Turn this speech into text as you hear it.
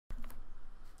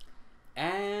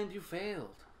And you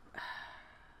failed.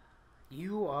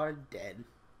 You are dead.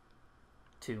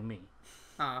 To me.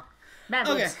 Matt,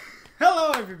 okay.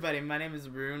 Hello, everybody. My name is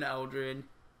Rune Eldred.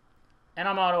 And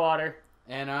I'm Otto Otter.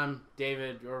 And I'm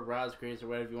David, or Rosgrace, or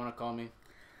whatever you want to call me.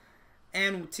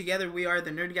 And together we are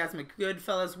the Nerdgazmic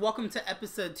Goodfellas. Welcome to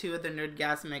episode 2 of the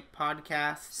Nerdgazmic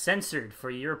podcast. Censored for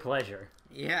your pleasure.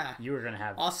 Yeah. You were going to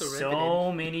have also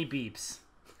so many beeps.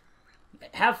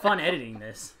 Have fun editing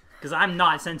this, because I'm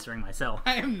not censoring myself.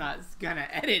 I am not going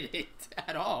to edit it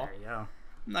at all. There you go.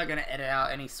 I'm not going to edit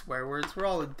out any swear words. We're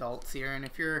all adults here, and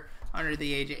if you're under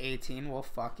the age of 18, well,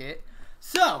 fuck it.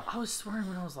 So I was swearing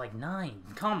when I was like 9.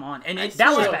 Come on, and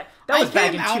that was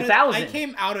back in 2000. I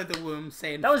came out of the womb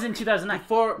saying that was in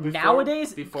 2009.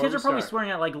 Nowadays, kids are probably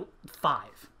swearing at like 5.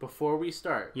 Before we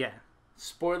start, yeah.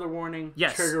 Spoiler warning.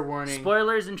 Yes. Trigger warning.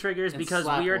 Spoilers and triggers, because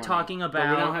we are talking about. But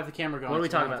we don't have the camera going. What are we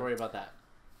talking about? Don't worry about that.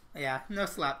 Yeah, no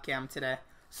slap cam today.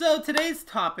 So today's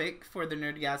topic for the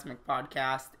Nerdgazmic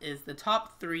podcast is the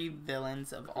top 3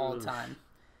 villains of all time.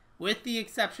 With the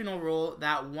exceptional rule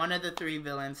that one of the 3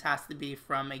 villains has to be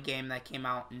from a game that came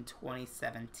out in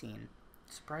 2017.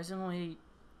 Surprisingly,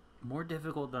 more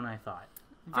difficult than I thought.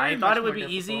 Very I thought it would be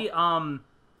difficult. easy.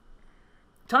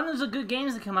 Tons of good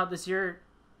games that come out this year.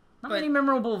 Not many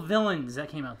memorable villains that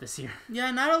came out this year. Yeah,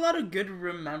 not a lot of good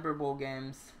rememberable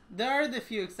games. There are the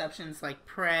few exceptions like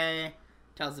Prey,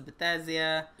 Tales of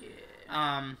Bethesda.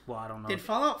 Yeah. Well, I don't know. Did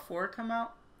Fallout 4 come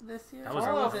out this year?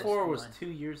 Fallout 4 was 2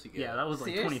 years ago. Yeah, that was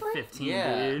like Seriously? 2015,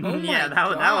 Yeah. dude. Oh yeah, my that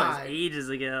was God. ages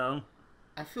ago.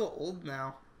 I feel old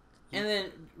now. And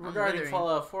then regarding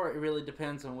Fallout 4, it really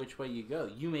depends on which way you go.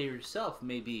 You may yourself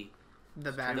may be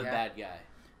the bad guy.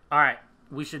 All right,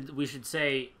 we should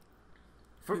say.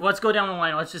 Let's go down the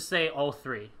line. Let's just say all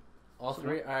 3. All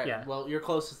 3? All right. Yeah. Well, you're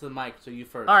closest to the mic, so you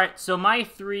first. All right. So my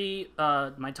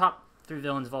top 3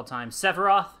 villains of all time: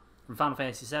 Sephiroth from Final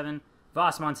Fantasy VII,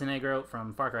 Voss Montenegro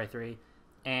from Far Cry 3,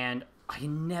 and I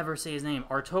can never say his name,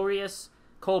 Artorias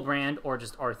Colbrand, or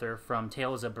just Arthur from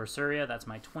Tales of Berseria. That's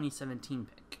my 2017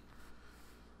 pick.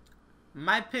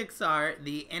 My picks are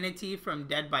the Entity from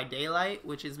Dead by Daylight,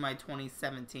 which is my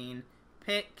 2017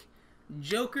 pick,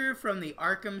 Joker from the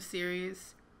Arkham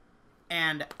series,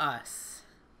 and Us.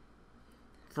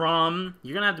 You're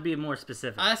gonna have to be more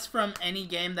specific. Us from any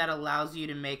game that allows you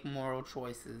to make moral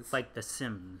choices. Like The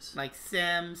Sims. Like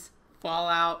Sims,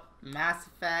 Fallout, Mass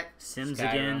Effect. Sims Skyrim.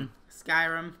 again.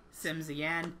 Skyrim, Sims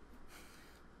again.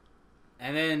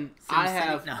 And then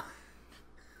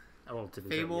Oh, to be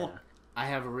Fable. fair, yeah. I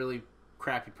have a really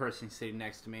crappy person sitting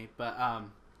next to me, but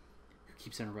who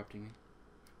keeps interrupting me.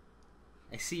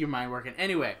 I see your mind working.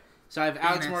 Anyway, so I have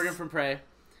Alex Morgan from Prey.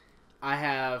 I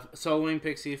have Soul Wing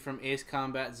Pixie from Ace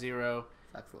Combat Zero.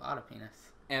 That's a lot of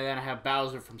penis. And then I have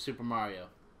Bowser from Super Mario.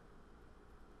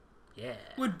 Yeah.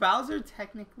 Would Bowser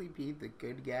technically be the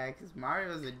good guy? Because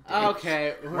Mario's a dick.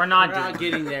 Okay. We're not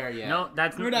getting there yet. No,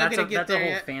 that's a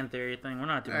whole fan theory thing. We're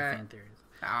not doing fan theories.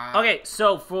 Okay,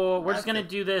 so we're just gonna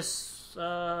do this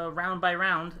round by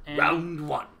round. And round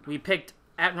 1. We picked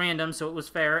at random, so it was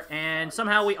fair, and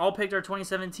somehow we all picked our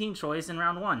 2017 choice in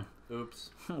round 1.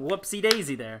 Oops. Whoopsie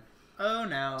daisy there. Oh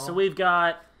no. So we've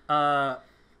got Arthur.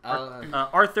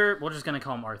 We're just gonna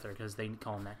call him Arthur because they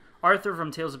call him that. Arthur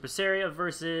from Tales of Berseria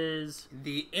versus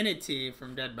the Entity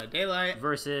from Dead by Daylight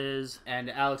and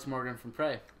Alex Morgan from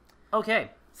Prey. Okay.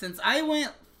 Since I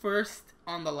went first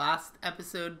on the last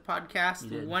episode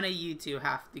podcast, one of you two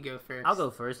have to go first. I'll go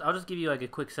first. I'll just give you like a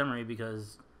quick summary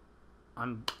because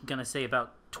I'm gonna say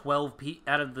about 12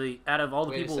 out of all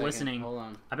the people listening. Hold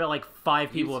on. I bet like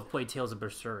 5 people have played Tales of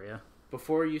Berseria.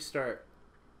 Before you start,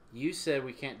 you said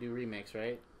we can't do remakes,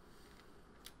 right?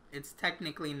 It's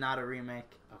technically not a remake.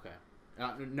 Okay.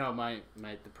 No,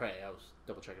 the Prey. I was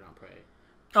double checking on Prey.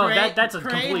 That's a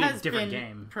completely different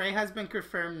game. Prey has been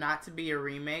confirmed not to be a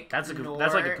remake. That's like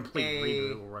a complete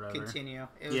reboot or whatever. Continue.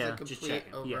 It was a complete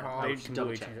overhaul. Yeah,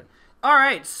 double check it. All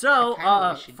right, so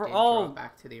for all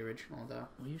back to the original though.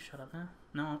 Will you shut up now?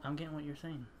 No, I'm getting what you're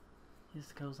saying. It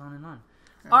just goes on and on.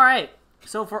 Yeah. All right.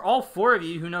 So for all 4 of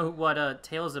you who know what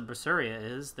Tales of Berseria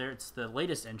is, it's the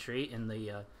latest entry in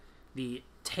the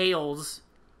Tales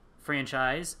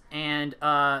franchise, and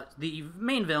the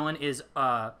main villain is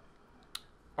Artorias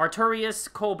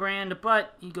Colbrand,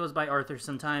 but he goes by Arthur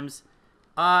sometimes.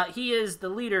 He is the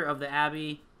leader of the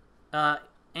Abbey,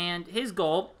 and his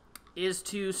goal is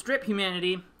to strip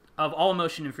humanity of all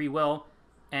emotion and free will,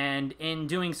 and in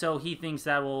doing so, he thinks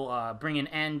that will bring an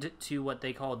end to what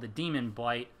they call the demon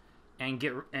blight,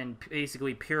 and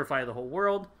basically purify the whole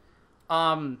world.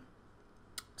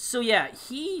 So yeah,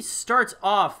 he starts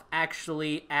off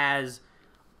actually as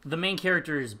the main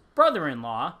character's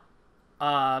brother-in-law,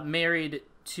 married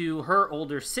to her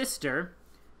older sister.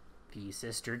 The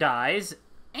sister dies,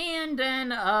 and then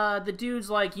the dude's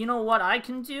like, you know what I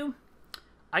can do?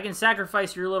 I can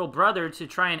sacrifice your little brother to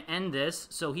try and end this.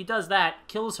 So he does that,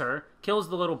 kills her, kills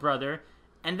the little brother,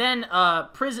 and then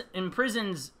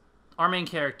imprisons our main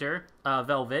character,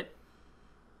 Velvet,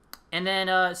 and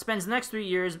then spends the next 3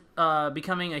 years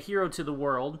becoming a hero to the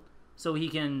world so he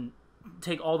can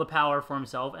take all the power for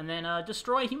himself and then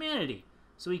destroy humanity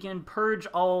so he can purge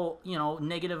all,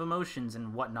 negative emotions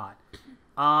and whatnot.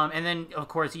 And then, of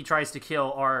course, he tries to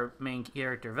kill our main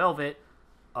character, Velvet,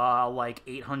 like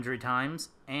 800 times.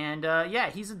 And,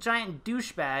 he's a giant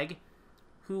douchebag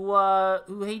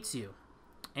who hates you.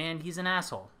 And he's an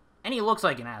asshole. And he looks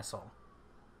like an asshole.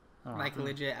 Like a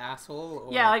legit asshole?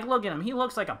 Or... Yeah, like, look at him. He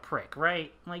looks like a prick,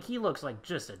 right? Like, he looks like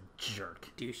just a jerk.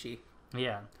 Douchey.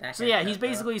 Yeah. So, yeah, he's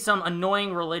basically some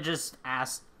annoying religious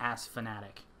ass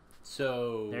fanatic.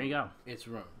 So... There you go. It's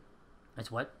Rune.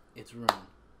 It's what? It's Rune.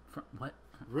 What?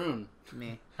 Rune.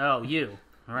 Me. Oh, you.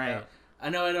 Right. Yeah. I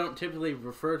know I don't typically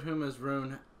refer to him as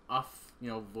Rune off,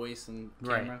 voice and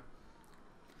camera. Right.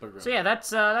 But Rune. So, yeah,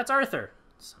 that's Arthur.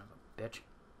 Son of a bitch.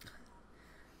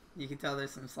 You can tell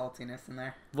there's some saltiness in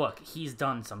there. Look, he's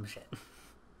done some shit.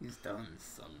 He's done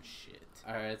some shit.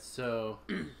 Alright, so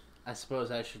I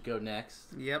suppose I should go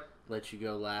next. Yep. Let you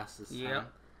go last this time.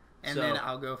 Yep. And then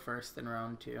I'll go first in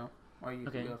round 2. Or you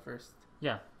can go first.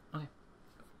 Yeah. Okay.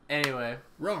 Anyway.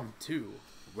 Round 2.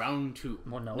 Round 2.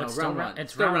 Well, no, it's it's still round round 1.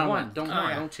 It's still round 1.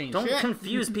 Don't change Don't it.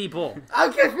 confuse people.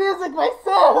 I'm confusing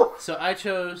myself! So I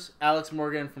chose Alex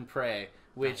Morgan from Prey,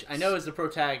 which I know is the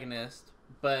protagonist,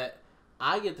 but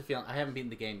I get the feeling I haven't beaten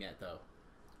the game yet though.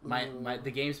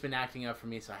 The game's been acting up for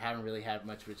me, so I haven't really had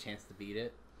much of a chance to beat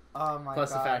it. Oh my god.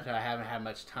 Plus the fact that I haven't had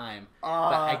much time. But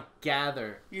I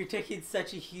gather you're taking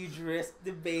such a huge risk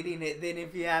debating it than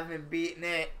if you haven't beaten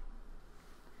it.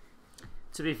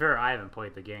 To be fair, I haven't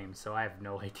played the game, so I have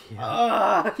no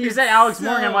idea. You said Alex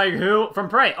Morgan, I'm like, who? From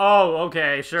Prey. Oh,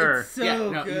 okay, sure. It's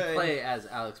so good. You play as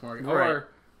Alex Morgan. Right. Or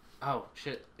oh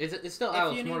shit. It's still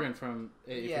Alex Morgan from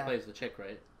if he plays the chick,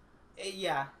 right?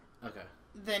 Yeah. Okay.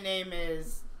 The name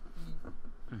is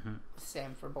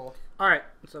same for both. Alright,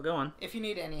 so go on. If you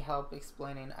need any help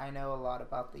explaining, I know a lot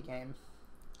about the game.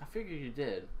 I figured you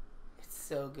did. It's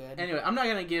so good. Anyway, I'm not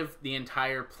gonna give the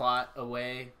entire plot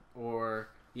away or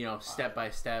step by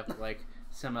step like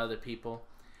some other people.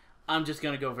 I'm just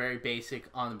gonna go very basic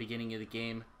on the beginning of the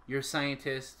game. You're a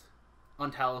scientist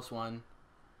on Talos 1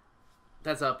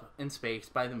 that's up in space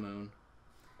by the moon,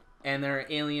 and there are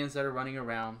aliens that are running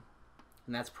around,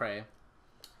 and that's Prey.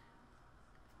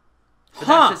 But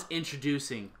that's just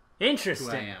introducing Interesting.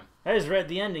 who I am. I just read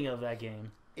the ending of that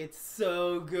game. It's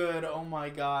so good. Oh my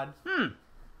god.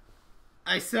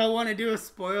 I still want to do a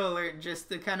spoiler alert just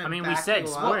to kind of. I mean, back we said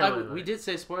you up. spoiler alert. We did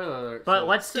say spoiler alert.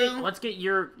 But so let's get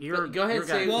your go ahead and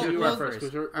say who you are first,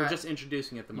 because we're Alright. just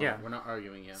introducing at the moment. Yeah. We're not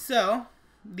arguing yet. So,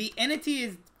 the entity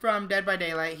is from Dead by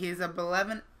Daylight. He's a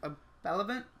malevolent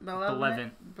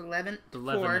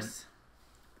force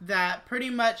that pretty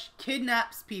much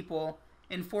kidnaps people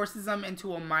and forces them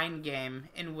into a mind game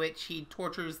in which he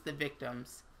tortures the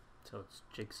victims. So it's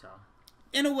Jigsaw.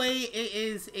 In a way, it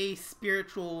is a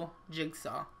spiritual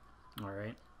Jigsaw.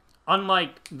 Alright.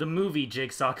 Unlike the movie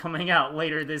Jigsaw coming out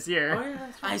later this year. Oh, yeah,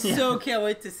 that's right. I so can't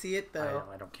wait to see it, though.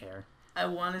 I don't care. I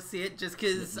want to see it just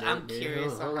because I'm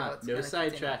curious on how it's No going to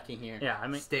sidetracking here. Yeah, I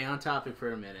mean, Stay on topic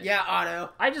for a minute. Yeah,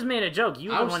 Otto. I just made a joke.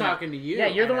 I was talking to you. Yeah,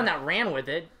 you're the I one know. that ran with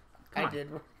it. Come I on. did.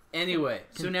 Anyway,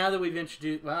 so now that we've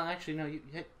introduced... Well, actually, no.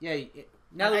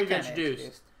 Now that we've kinda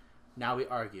introduced, now we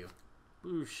argue.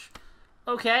 Boosh.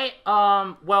 Okay,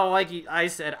 well, like I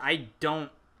said,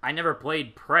 I never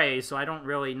played Prey, so I don't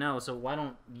really know, so why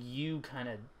don't you kind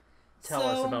of tell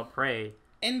us about Prey?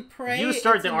 In Prey, You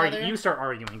start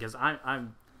arguing, because I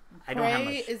don't have Prey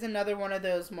much. is another one of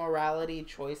those morality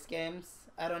choice games.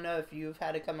 I don't know if you've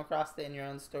had to come across it in your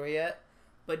own story yet,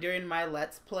 but during my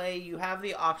Let's Play, you have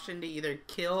the option to either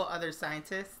kill other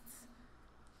scientists,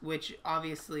 which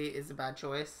obviously is a bad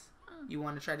choice. You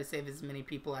want to try to save as many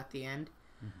people at the end.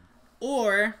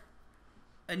 Or,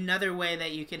 another way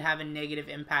that you could have a negative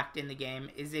impact in the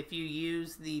game is if you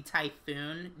use the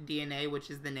Typhoon DNA, which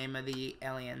is the name of the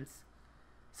aliens.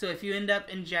 So if you end up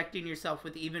injecting yourself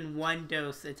with even one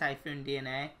dose of Typhoon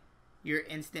DNA, you're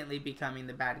instantly becoming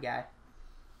the bad guy.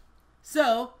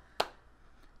 So,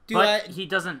 he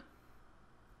doesn't...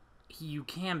 You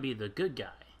can be the good guy.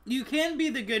 You can be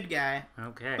the good guy.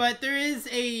 Okay. But there is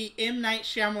a M. Night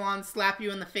Shyamalan slap you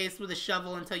in the face with a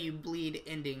shovel until you bleed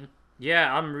ending.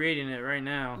 Yeah, I'm reading it right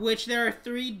now. Which there are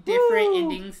 3 different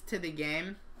endings to the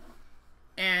game.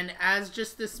 And as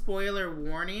just a spoiler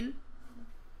warning,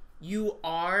 You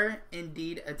are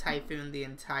indeed a typhoon the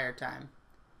entire time.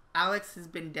 Alex has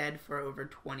been dead for over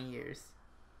 20 years.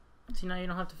 See, now you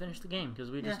don't have to finish the game because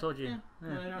we just told you.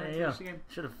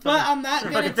 Should have. But I'm not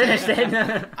gonna finished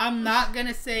it. I'm not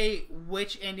gonna say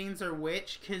which endings are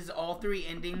which because all three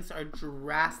endings are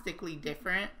drastically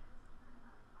different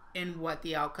in what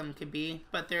the outcome could be.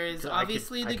 But there is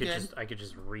obviously the good. I could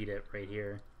just read it right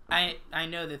here. I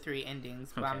know the three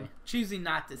endings, but I'm choosing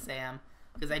not to say them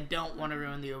because I don't want to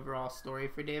ruin the overall story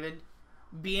for David.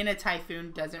 Being a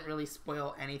typhoon doesn't really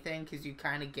spoil anything because you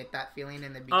kind of get that feeling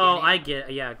in the beginning. Oh, I get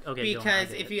it. Yeah, okay.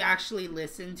 Because if you actually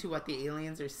listen to what the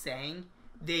aliens are saying,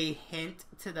 they hint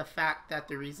to the fact that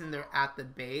the reason they're at the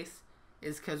base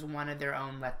is because one of their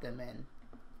own let them in.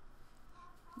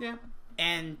 Yeah.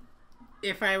 And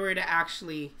if I were to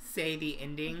actually say the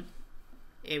ending,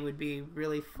 it would be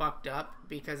really fucked up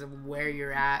because of where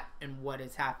you're at and what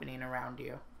is happening around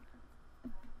you.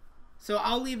 So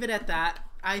I'll leave it at that.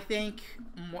 I think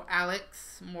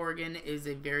Alex Morgan is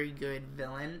a very good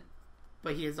villain,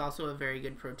 but he is also a very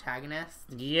good protagonist.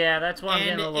 Yeah, that's why I'm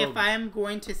getting a little... And if I'm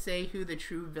going to say who the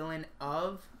true villain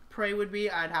of Prey would be,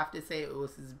 I'd have to say it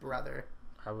was his brother.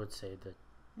 I would say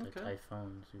the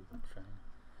Typhoons.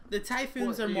 The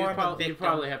Typhoons are more of a victim. You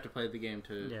probably have to play the game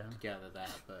to gather that,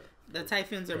 but... The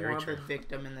Typhoons are more of a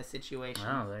victim in the situation.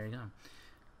 Oh, there you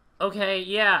go. Okay,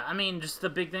 yeah, I mean, just the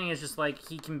big thing is just, like,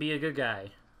 he can be a good guy.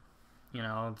 You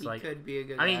know, it's he could be a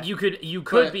good guy. I mean, you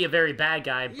could be a very bad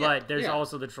guy, but there's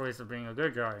also the choice of being a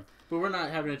good guy. But we're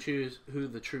not having to choose who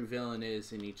the true villain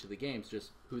is in each of the games, just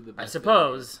who the best I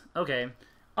suppose. Is. Okay.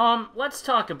 Let's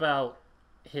talk about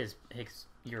your pick.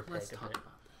 Let's talk about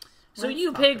that. So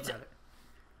you picked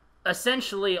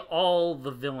essentially all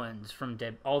the villains from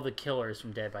all the killers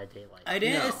from Dead by Daylight. I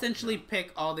didn't essentially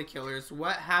pick all the killers.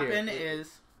 What happened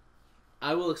is...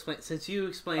 I will explain, since you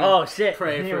explained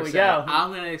Prey Here for we a go.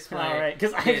 I'm going to explain. All right,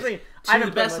 because to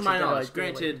the best of my knowledge,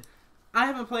 granted, I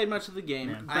haven't played much of the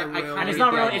game, but and it's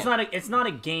not really, it's not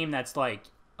a game that's like,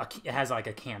 it has like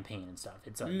a campaign and stuff.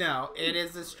 It's like, no, it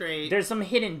is a straight... There's some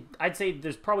hidden, I'd say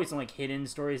there's probably some like hidden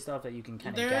story stuff that you can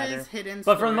kind of gather. There is hidden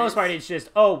But for the most part, it's just,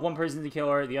 one person's the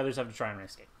killer, the others have to try and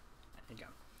escape. I think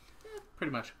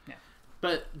pretty much. Yeah.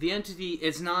 But the entity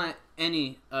is not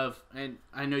any of, and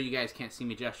I know you guys can't see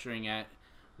me gesturing at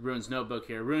Rune's notebook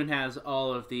here. Rune has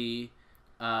all of the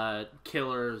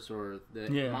killers or the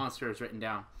monsters written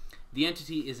down. The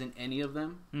entity isn't any of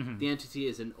them. Mm-hmm. The entity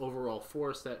is an overall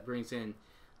force that brings in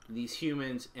these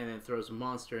humans and then throws a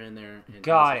monster in there and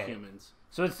humans.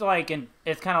 So it's like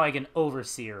it's kind of like an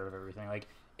overseer of everything. Like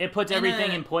it puts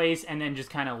everything in place and then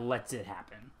just kind of lets it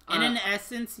happen. And in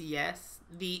essence, yes,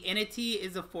 the entity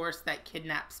is a force that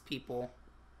kidnaps people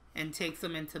and takes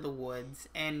them into the woods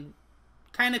and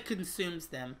kind of consumes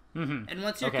them. Mm-hmm. And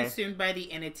once you're consumed by the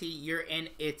entity, you're in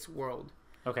its world.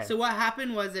 Okay. So what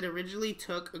happened was it originally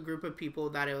took a group of people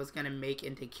that it was going to make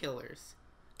into killers.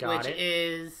 Which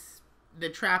is the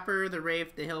Trapper, the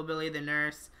Wraith, the Hillbilly, the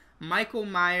Nurse, Michael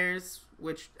Myers,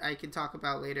 which I can talk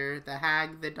about later, the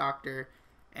Hag, the Doctor,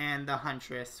 and the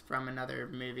Huntress from another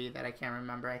movie that I can't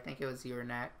remember. I think it was You're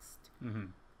Next. Mm-hmm.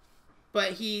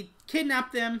 But he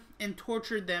kidnapped them and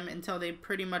tortured them until they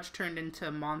pretty much turned into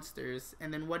monsters.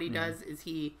 And then what he does is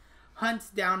he hunts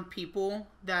down people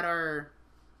that are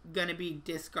going to be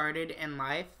discarded in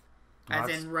life. As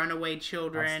in runaway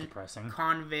children,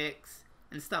 convicts,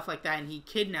 and stuff like that. And he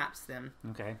kidnaps them.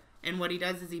 Okay. And what he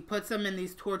does is he puts them in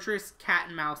these torturous cat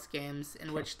and mouse games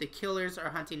in which the killers are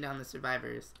hunting down the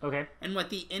survivors. Okay. And what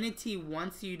the entity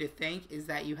wants you to think is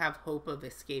that you have hope of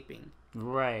escaping.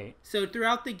 Right. So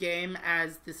throughout the game,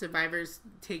 as the survivors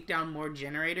take down more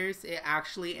generators, it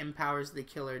actually empowers the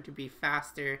killer to be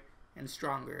faster and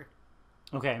stronger.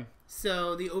 Okay.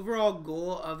 So the overall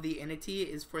goal of the entity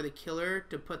is for the killer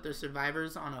to put the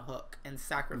survivors on a hook and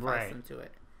sacrifice them to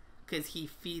it. Because he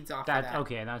feeds off of that.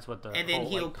 Okay, that's what the and then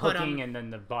he'll like, put hooking them, and then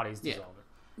the bodies dissolve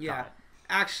it. Yeah.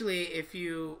 Actually, if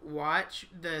you watch,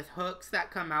 the hooks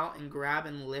that come out and grab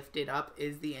and lift it up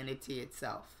is the entity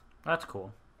itself. That's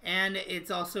cool. And it's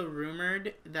also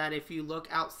rumored that if you look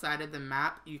outside of the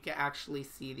map, you can actually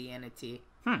see the entity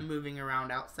moving around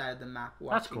outside of the map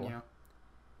watching you.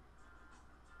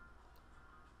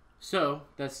 So,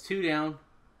 that's 2 down.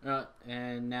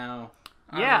 And now...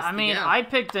 Yeah, I mean, I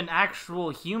picked an actual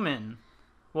human.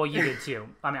 Well, you did too.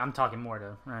 I mean, I'm talking more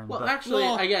to Ryan. Well, actually,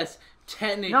 I guess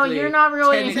technically. No, you're not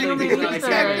really a human either.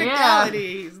 Yeah.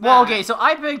 Well, okay, so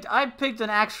I picked an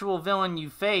actual villain you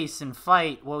face and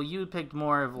fight. Well, you picked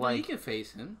more of like. You can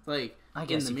face him. Like I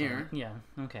guess in the you mirror. can. Yeah.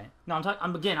 Okay. No,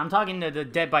 I'm talking to the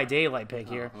Dead by Daylight pick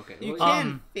here. Okay. You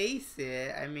can face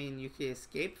it. I mean, you can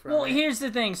escape from it. Well, here's the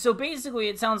thing. So basically,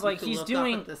 it sounds like he's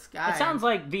doing. Up at the sky. It sounds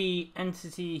like the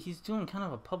entity. He's doing kind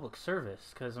of a public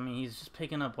service because I mean, he's just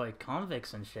picking up like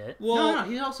convicts and shit. Well, no,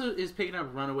 he also is picking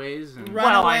up runaways and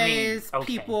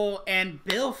people, and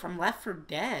Bill from Left 4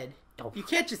 Dead. Oh. You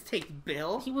can't just take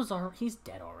Bill. He's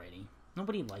dead already.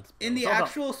 Nobody likes Bill. In the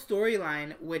actual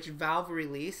storyline, which Valve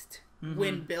released,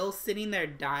 when Bill's sitting there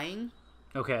dying,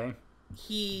 okay,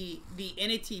 the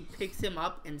entity picks him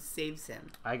up and saves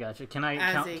him. I got you. Can I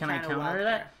counter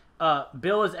that?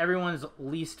 Bill is everyone's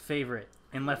least favorite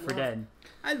in Left 4 Dead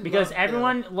because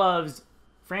everyone loves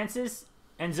Francis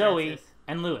and Zoe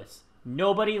and Lewis.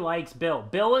 Nobody likes Bill.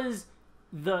 Bill is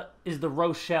the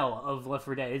Rochelle of Left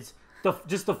 4 Dead. It's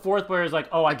just the fourth player is like,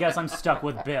 oh, I guess I'm stuck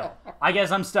with Bill. I guess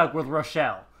I'm stuck with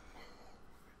Rochelle.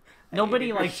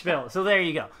 Nobody likes Bill, so there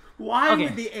you go. Why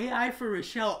would the AI for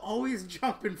Rochelle always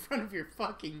jump in front of your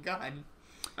fucking gun?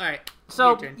 All right.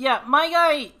 So yeah, my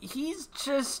guy, he's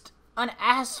just an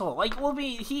asshole. Like,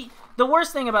 the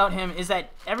worst thing about him is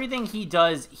that everything he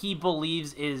does, he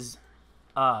believes is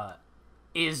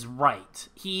right.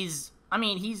 He's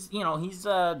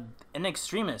an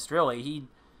extremist, really.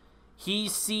 He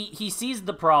sees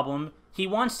the problem. He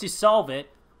wants to solve it.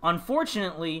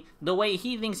 Unfortunately, the way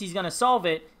he thinks he's going to solve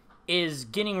it is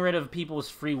getting rid of people's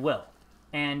free will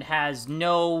and has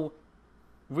no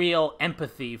real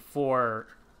empathy for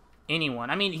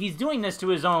anyone. I mean, he's doing this to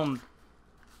his own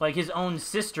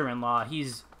sister-in-law.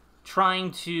 He's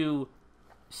trying to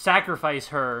sacrifice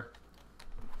her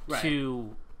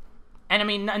to... And I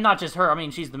mean, not just her. I mean,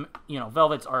 she's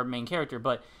Velvet's our main character,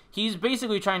 but he's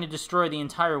basically trying to destroy the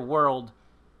entire world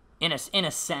in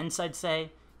a sense, I'd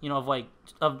say,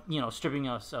 of stripping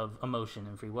us of emotion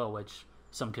and free will, which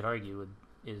some could argue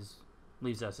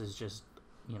leaves us as just,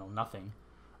 nothing.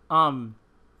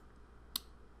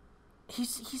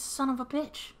 He's a son of a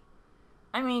bitch.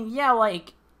 I mean, yeah,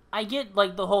 like, I get,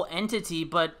 like, the whole entity,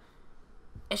 but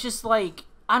it's just, like,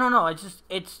 I don't know,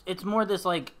 it's more this,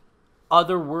 like,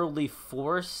 otherworldly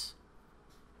force.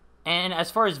 And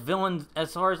as far as villains,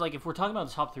 like, if we're talking about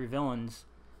the top 3 villains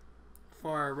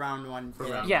for round 1,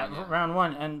 round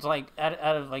 1, and like out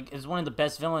of like as one of the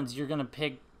best villains, you're gonna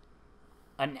pick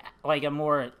a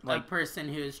more like a person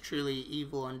who is truly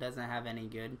evil and doesn't have any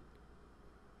good.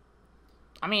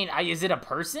 I mean, is it a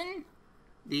person?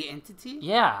 The entity?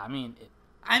 Yeah,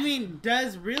 I mean,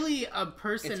 does really a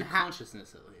person have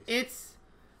consciousness at least?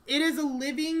 It is a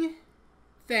living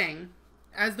thing.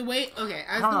 As the way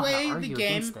the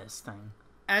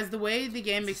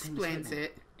game explains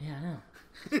it. Yeah, I know.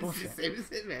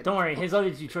 Bullshit. Don't worry, his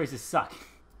other 2 choices suck.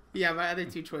 Yeah, my other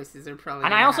 2 choices are probably.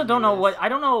 And I also don't know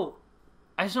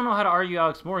I just don't know how to argue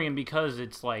Alex Morgan because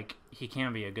it's like he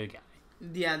can be a good guy.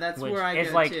 Yeah, that's where I it's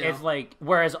go like too. It's like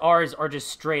whereas ours are just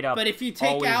straight up. But if you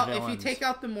take out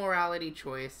the morality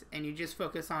choice and you just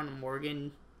focus on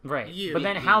Morgan, right? But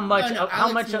then how much of a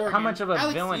Alex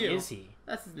villain Yu. is he?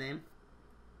 That's his name.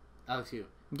 Alex Yu.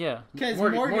 Yeah. Because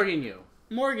Morgan Yu.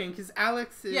 Morgan, because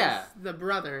Alex is the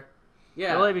brother.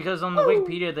 Yeah. Really, because on the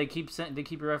Wikipedia they keep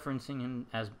referencing him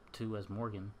as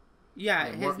Morgan. Yeah,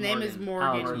 his name is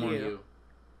Morgan Yu.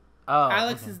 Oh,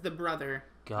 Alex is the brother.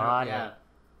 Got it.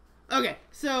 Okay,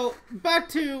 so back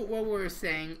to what we were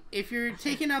saying. If you're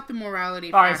taking out the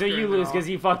morality, all right, so you lose because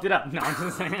you fucked it up. No, I'm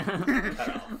just saying.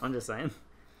 I'm just saying.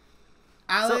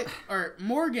 Alex or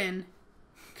Morgan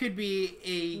could be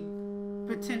a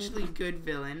potentially good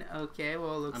villain. Okay,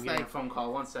 well, it looks I'm getting a phone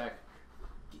call. 1 sec.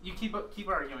 You keep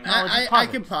arguing. I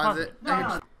can pause it.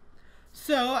 No.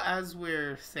 So, as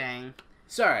we're saying...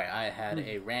 Sorry, I had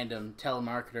a random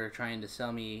telemarketer trying to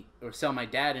sell my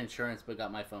dad insurance, but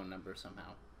got my phone number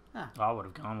somehow. Huh. I would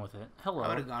have gone with it. Hello. I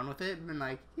would have gone with it and been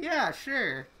like, yeah,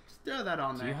 sure. Just throw that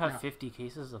on there. Do you have 50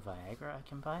 cases of Viagra I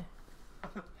can buy?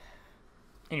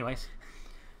 Anyways.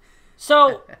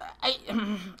 So,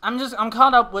 I'm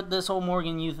caught up with this whole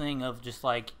Morgan Yu thing of just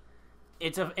like,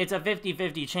 it's a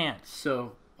 50-50 chance.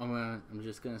 So, I'm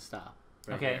just gonna stop.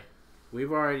 Okay. Here.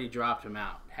 We've already dropped him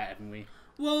out, haven't we?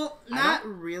 Well, not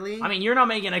really. I mean, you're not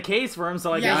making a case for him,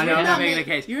 so I guess I know I'm not making a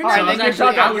case.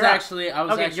 I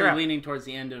was actually leaning towards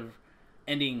the end of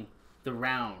ending the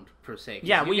round per se.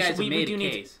 Yeah, we do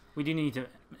need to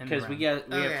because we have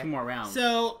 2 more rounds.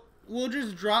 So we'll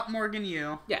just drop Morgan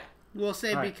Yu. Yeah. We'll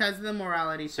say because of the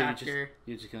morality factor.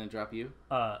 You're just gonna drop you?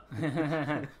 All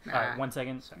right, 1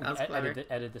 second.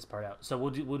 Edit this part out. So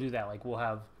we'll do that. Like we'll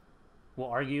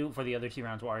argue for the other 2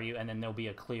 rounds. We'll argue, and then there'll be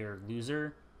a clear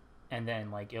loser. And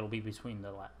then, like, it'll be between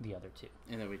the other 2.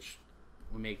 And then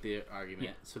we make the argument.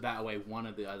 Yeah. So that way, one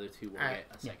of the other two will get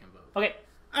a second vote. Okay.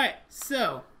 All right.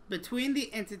 So between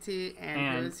the entity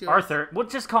and who's yours? Arthur, we'll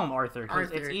just call him Arthur. 'Cause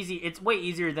Arthur. It's easy. It's way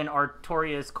easier than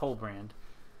Artorias Colbrand.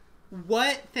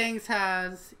 What things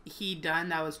has he done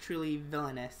that was truly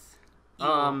villainous?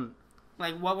 Evil?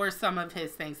 Like, what were some of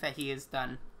his things that he has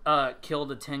done?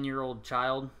 Killed a 10-year-old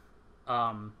child.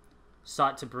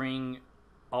 Sought to bring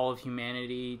all of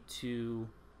humanity to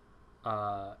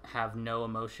have no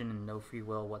emotion and no free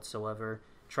will whatsoever.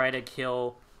 Try to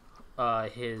kill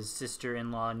his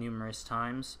sister-in-law numerous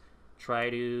times. Try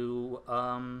to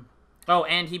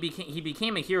and he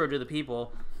became a hero to the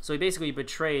people. So he basically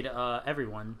betrayed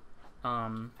everyone.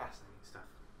 Fascinating stuff.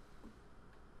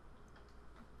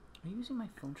 Are you using my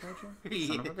phone charger?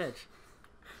 Son of a bitch.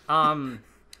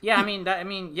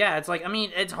 Yeah,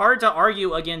 it's hard to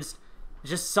argue against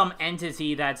just some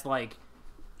entity that's like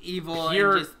Evil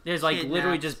pure, and just there's like kidnaps.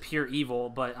 literally just pure evil,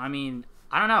 but I mean,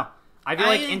 I don't know. I feel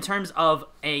like in terms of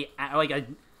a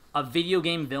video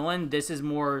game villain, this is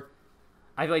more,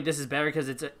 I feel like this is better because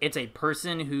it's a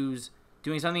person who's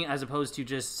doing something as opposed to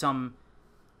just some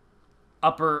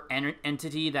upper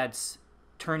entity that's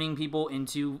turning people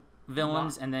into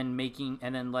villains and then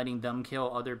letting them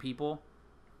kill other people.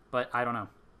 But I don't know.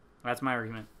 That's my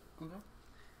argument. Okay.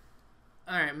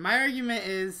 All right, my argument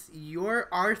is your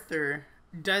Arthur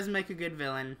does make a good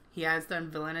villain. He has done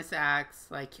villainous acts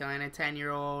like killing a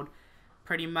 10-year-old,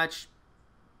 pretty much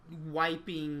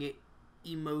wiping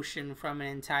emotion from an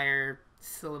entire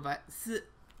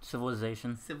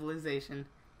Civilization.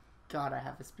 God, I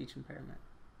have a speech impairment.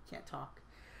 Can't talk.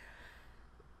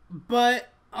 But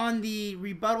on the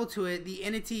rebuttal to it, the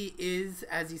entity is,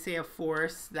 as you say, a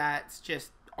force that's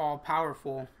just all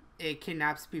powerful. It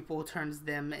kidnaps people, turns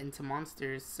them into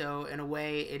monsters. So in a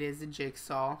way, it is a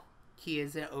jigsaw. He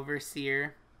is an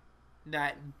overseer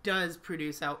that does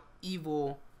produce out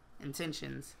evil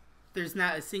intentions. There's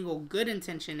not a single good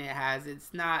intention it has.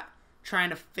 It's not trying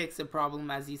to fix a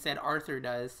problem, as you said Arthur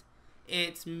does.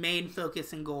 Its main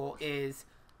focus and goal is,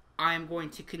 I'm going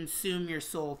to consume your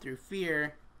soul through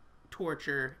fear,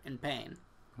 torture, and pain.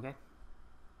 Okay.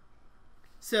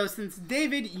 So since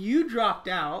David, you dropped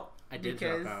out, I did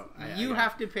drop out. You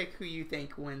have to pick who you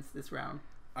think wins this round.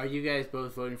 Are you guys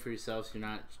both voting for yourselves? You're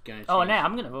not gonna change? Oh, no,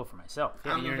 I'm gonna vote for myself.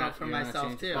 Yeah, I'm gonna vote for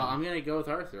myself too. Well, I'm gonna go with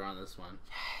Arthur on this one.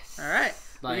 Yes. All right.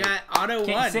 Like, we got Auto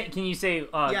one. Can you say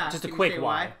just a quick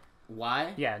why?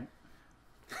 Why? Yeah.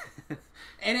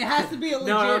 And it has to be a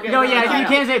legit. No, you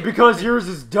can't say because yours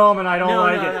is dumb and I don't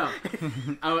like it.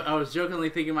 No. I was jokingly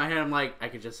thinking in my head, I'm like, I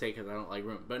could just say because I don't like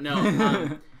room, but no.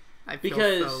 I feel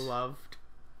because so loved.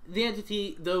 The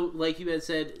entity, though, like you had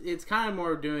said, it's kind of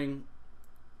more doing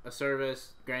a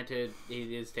service. Granted,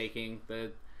 he is taking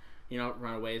the,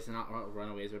 runaways, and not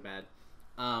runaways are bad.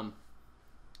 I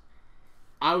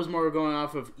was more going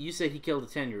off of, you said he killed a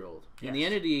 10-year-old. Yes. And the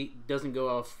entity doesn't go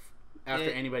off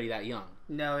after anybody that young.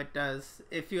 No, it does.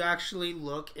 If you actually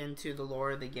look into the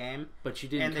lore of the game. But you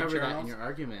didn't cover that in your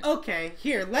argument. Okay,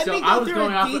 here, let me go through a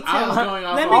detailed... I was going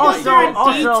off let me go through a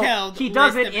detailed Also, he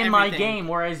does it in my everything. game,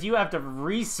 whereas you have to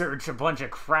research a bunch of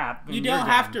crap. You don't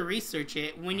have to research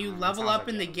it. When you level up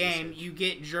in the game, you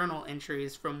get journal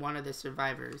entries from one of the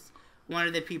survivors. One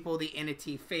of the people the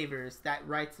entity favors that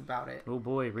writes about it. Oh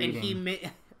boy, reading.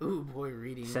 And oh boy,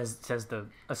 reading. Says the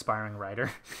aspiring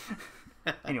writer.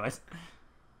 Anyway,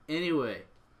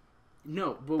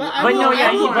 no, but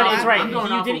it's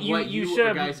right. You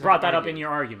should have brought that up in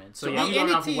your argument. So I'm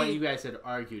going off of what you guys had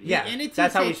argued. Yeah, the entity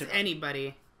that's how we should.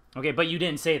 Anybody. Okay, but you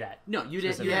didn't say that. No, you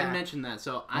didn't. You hadn't mentioned that,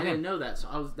 so I didn't know that.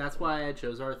 So that's why I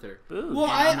chose Arthur. Ooh. Well,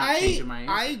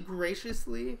 I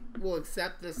graciously will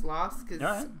accept this loss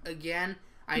because again,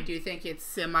 I do think it's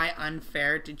semi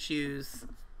unfair to choose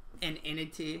an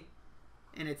entity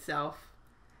in itself.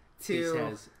 He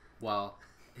says, well,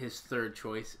 his third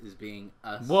choice is being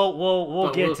us.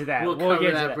 We'll get to that. We'll cover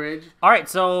that bridge. All right,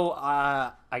 so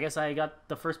I guess I got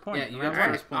the first point. Yeah, you got the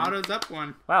first point. Otto's up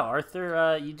one. Wow,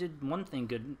 Arthur, you did one thing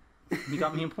good. You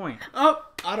got me a point. Oh,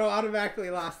 Otto automatically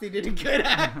lost. He did a good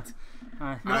act.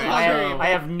 I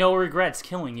have no regrets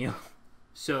killing you.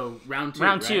 So round two.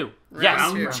 Round two.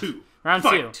 Yes. Round two. Round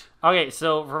two. Okay,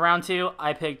 so for round two,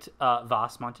 I picked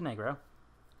Vas Montenegro.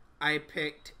 I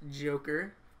picked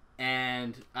Joker.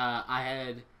 And I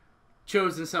had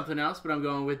chosen something else, but I'm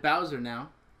going with Bowser now.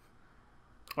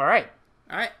 All right.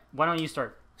 Why don't you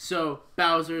start? So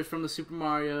Bowser is from the Super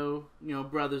Mario,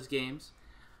 Brothers games.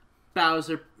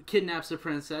 Bowser kidnaps the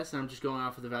princess, and I'm just going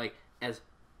off of the as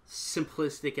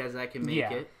simplistic as I can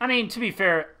make it. I mean, to be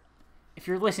fair, if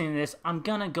you're listening to this, I'm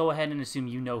gonna go ahead and assume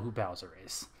you know who Bowser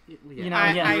is.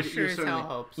 Yeah. I sure as hell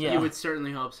hope so. You would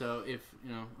certainly hope so. If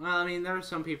well, I mean, there are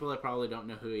some people that probably don't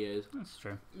know who he is. That's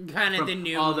true. Kind of the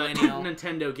new all the millennial.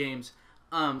 Nintendo games.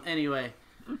 Anyway,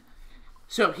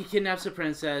 so he kidnaps a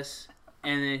princess,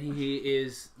 and then he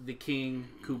is the King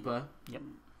Koopa. Yep.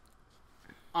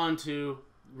 Onto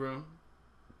room.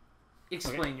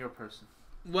 Explain your person.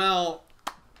 Well,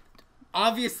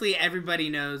 obviously everybody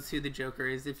knows who the Joker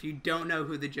is. If you don't know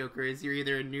who the Joker is, you're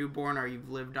either a newborn or you've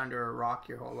lived under a rock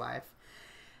your whole life.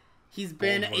 He's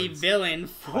been a villain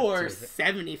for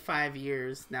 75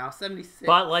 years now, 76.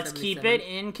 But let's keep it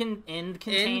in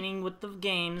containing with the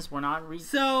games. We're not.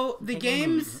 So the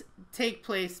games take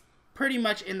place pretty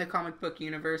much in the comic book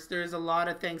universe. There's a lot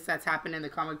of things that's happened in the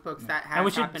comic books that have happened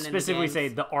in the games. And we should specifically say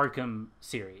the Arkham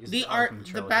series. The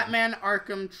Batman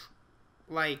Arkham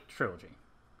trilogy.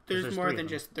 There's more than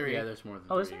just 3. Yeah, there's more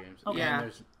than 3 games. Okay. Yeah,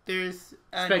 there's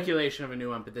speculation of a new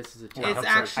one, but this is a topic. It's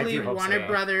actually Warner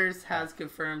Brothers has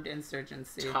confirmed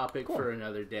Insurgency. Topic for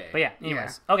another day. But yeah,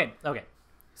 anyways. Okay.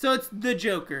 So it's the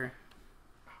Joker.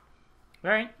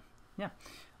 Right? Yeah.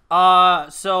 I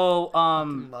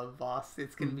love Voss.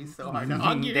 It's gonna be so hard to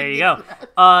argue. There you go.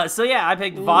 So yeah, I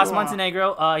picked Voss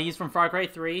Montenegro. He's from Far Cry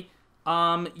 3.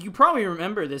 You probably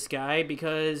remember this guy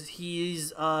because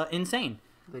he's insane.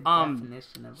 The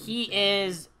definition of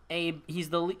he's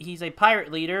a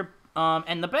pirate leader.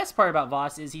 And the best part about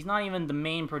Voss is he's not even the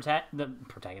main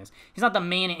protagonist. He's not the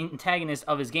main antagonist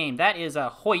of his game. That is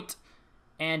Hoyt,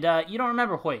 and you don't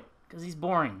remember Hoyt because he's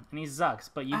boring and he sucks.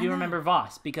 But you do remember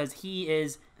Voss because he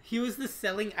is. He was the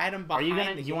selling item behind. Are you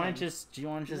gonna? Do you want to just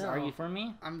argue for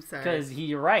me? I'm sorry. Because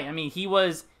you're right. I mean,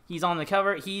 he's on the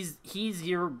cover. He's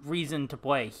your reason to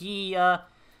play.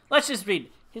 Let's just read.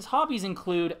 His hobbies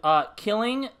include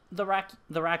killing the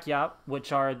Rakyat,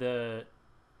 which are the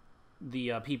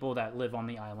people that live on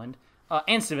the island,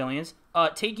 and civilians,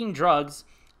 taking drugs,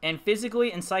 and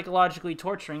physically and psychologically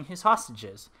torturing his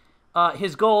hostages.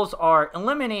 His goals are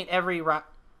eliminate every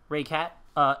Rakyat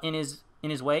in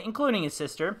his way, including his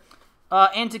sister,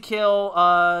 and to kill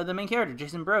the main character,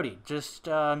 Jason Brody. Just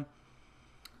not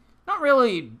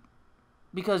really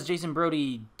because Jason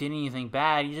Brody did anything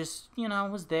bad. He just,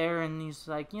 was there, and he's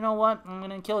like, you know what? I'm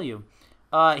gonna kill you.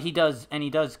 He does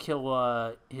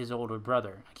kill his older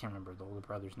brother. I can't remember the older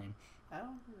brother's name.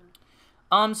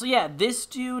 So yeah, this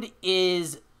dude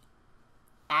is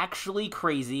actually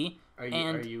crazy. Are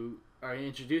you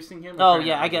introducing him? Oh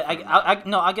yeah,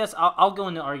 I guess I'll go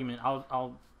into argument.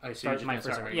 I'll start my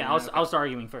first. Yeah, I'll start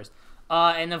arguing first.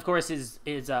 And of course is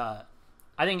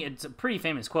I think it's a pretty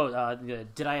famous quote.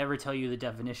 Did I ever tell you the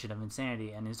definition of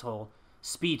insanity? And his whole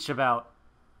speech about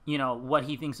what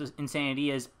he thinks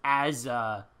insanity is as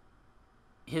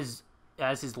his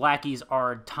lackeys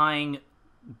are tying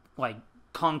like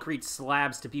concrete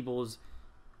slabs to people's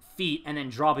feet and then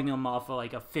dropping them off of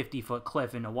like a 50-foot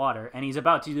cliff into water, and he's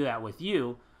about to do that with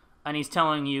you, and he's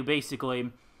telling you basically,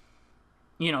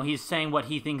 he's saying what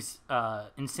he thinks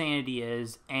insanity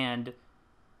is, and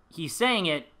he's saying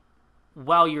it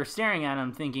while you're staring at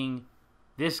him thinking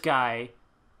this guy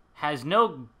has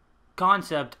no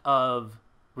concept of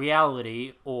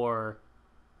reality or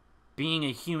being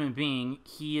a human being.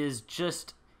 He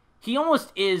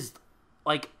almost is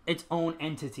like its own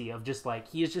entity of just like,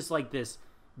 he is just like this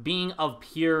being of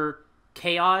pure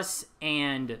chaos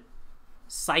and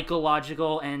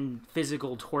psychological and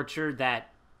physical torture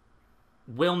that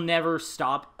will never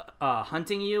stop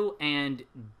hunting you and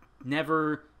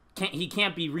he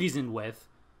can't be reasoned with.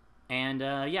 And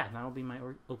that'll be my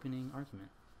opening argument.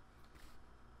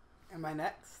 Am I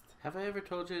next? Have I ever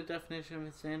told you the definition of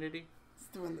insanity?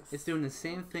 It's doing the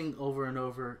same thing over and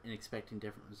over and expecting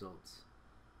different results.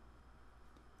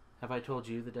 Have I told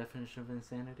you the definition of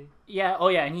insanity? Yeah, oh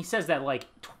yeah, and he says that like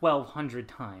 1,200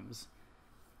 times.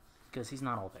 Because he's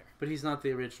not all there. But he's not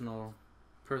the original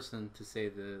person to say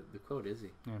the quote, is he?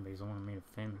 Yeah, but he's the one who made it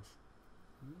famous.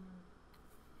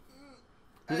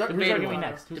 Who's arguing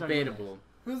next? Debatable.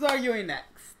 Who's arguing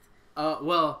next?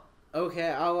 Well, okay,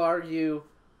 I'll argue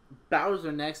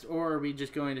Bowser next, or are we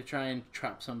just going to try and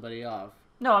trap somebody off?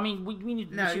 No, I mean, we need...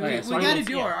 we got to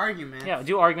do our arguments. Yeah,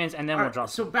 do arguments, and then we'll drop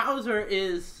So Bowser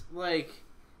is, like,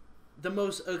 the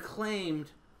most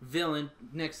acclaimed villain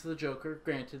next to the Joker.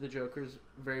 Granted, the Joker's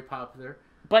very popular.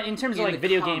 But in terms of, like,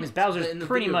 video games, Bowser's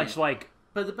pretty much, like...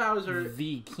 But the Bowser...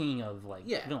 the king of, like,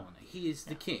 villainy. He's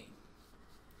the king.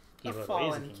 A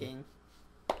fallen king.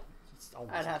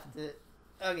 I'd have to...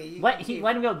 Okay,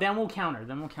 let him go, then we'll counter.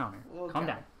 Calm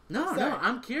down. No,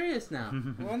 I'm curious now.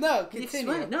 Well, no,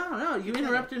 continue. No, you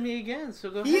interrupted me again, so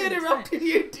go ahead. He interrupted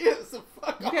you too, so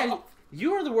fuck off.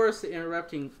 You are the worst at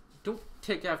interrupting. Don't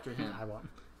take after him. I won't.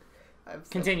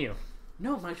 Continue.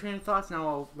 No, my train of thought's now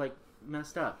all like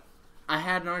messed up. I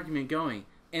had an argument going,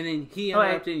 and then he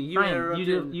interrupted. And you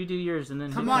interrupted. You do yours, and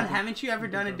then. Come on, haven't you ever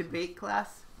done a debate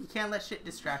class? You can't let shit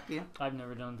distract you. I've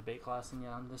never done a debate class, and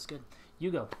yeah, I'm this good.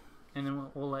 You go, and then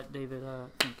we'll let David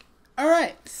think. All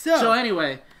right. So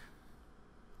anyway.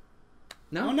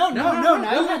 No. Now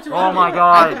you have to. Oh my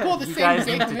God! You guys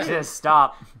need to just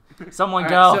stop. Someone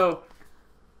go. So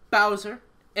Bowser,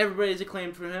 everybody's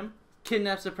acclaimed for him.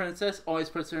 Kidnaps a princess, always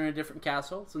puts her in a different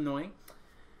castle. It's annoying.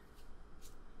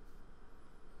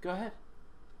 Go ahead.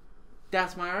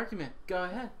 That's my argument. Go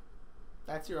ahead.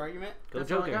 That's your argument? Go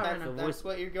Joker. That's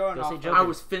what you're going off of. I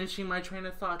was finishing my train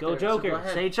of thought. Go Joker.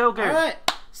 Say Joker. All right.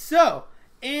 So,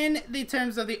 in the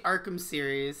terms of the Arkham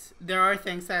series, there are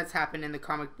things that have happened in the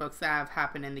comic books that have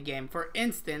happened in the game. For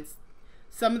instance,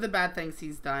 some of the bad things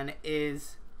he's done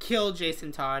is kill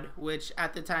Jason Todd, which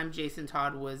at the time Jason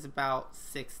Todd was about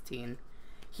 16.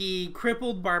 He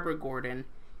crippled Barbara Gordon.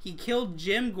 He killed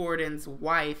Jim Gordon's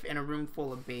wife in a room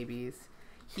full of babies.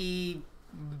 He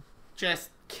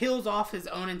just kills off his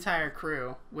own entire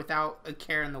crew without a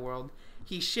care in the world.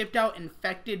 He shipped out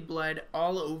infected blood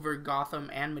all over Gotham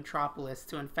and Metropolis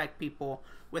to infect people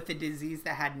with a disease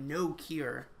that had no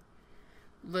cure.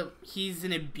 Look, he's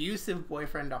an abusive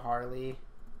boyfriend to Harley.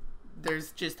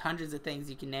 There's just hundreds of things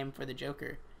you can name for the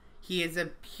Joker. He is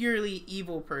a purely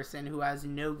evil person who has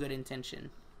no good intention.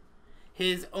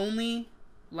 His only,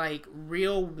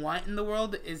 real want in the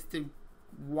world is to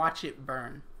watch it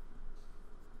burn.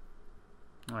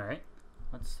 All right.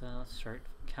 Let's start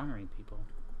countering people.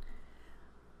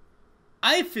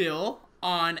 I feel,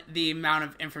 on the amount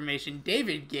of information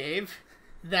David gave,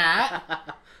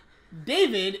 that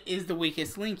David is the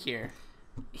weakest link here.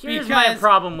 Here's my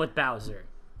problem with Bowser.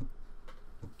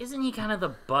 Isn't he kind of the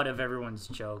butt of everyone's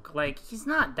joke? He's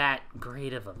not that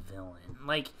great of a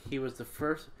villain. He was the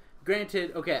first.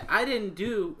 Granted, okay, I didn't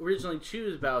originally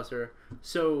choose Bowser,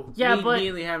 so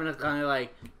immediately having to kind of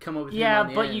come up with him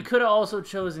on the end. You could have also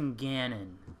chosen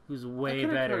Ganon, who's way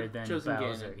better than Bowser.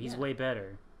 Ganon. He's way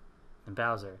better than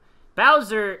Bowser.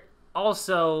 Bowser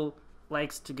also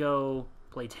likes to go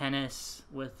play tennis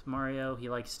with Mario. He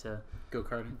likes to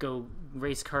go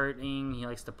race karting. He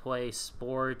likes to play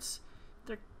sports.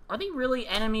 Are they really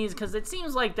enemies? Because it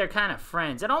seems like they're kind of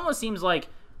friends. It almost seems like...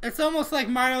 It's almost like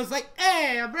Mario's like,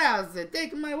 hey, Bowser,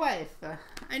 take my wife.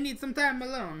 I need some time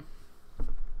alone.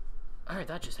 Alright,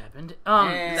 that just happened.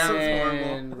 That was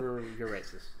horrible. You're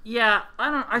racist. Yeah,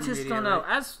 I just don't know.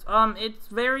 It's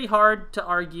very hard to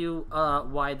argue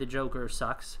why the Joker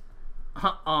sucks.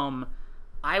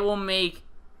 I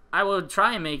will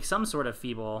try and make some sort of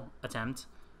feeble attempt.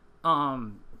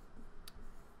 Our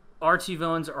two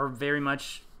villains are very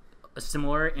much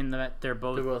similar in that they're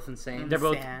both insane. They're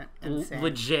both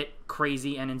legit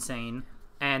crazy and insane,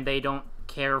 and they don't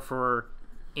care for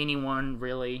anyone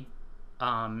really.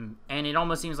 And it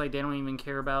almost seems like they don't even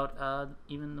care about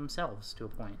even themselves to a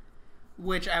point.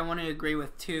 Which I want to agree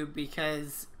with too,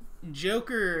 because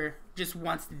Joker just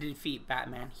wants to defeat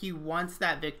Batman. He wants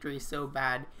that victory so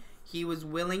bad. He was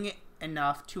willing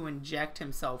enough to inject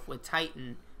himself with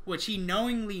Titan, which he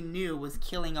knowingly knew was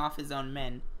killing off his own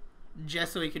men,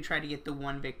 just so he could try to get the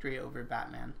one victory over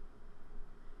Batman.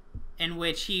 In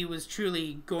which he was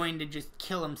truly going to just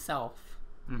kill himself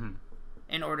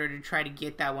in order to try to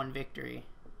get that one victory.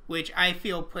 Which I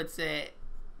feel puts it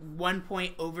 1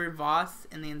 point over Voss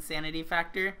in the insanity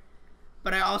factor.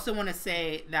 But I also want to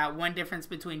say that one difference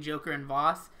between Joker and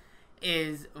Voss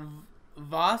is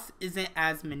Voss isn't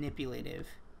as manipulative.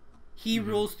 He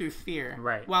rules through fear.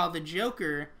 Right. While the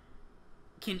Joker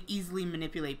can easily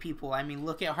manipulate people. I mean,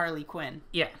 look at Harley Quinn.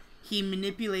 Yeah. He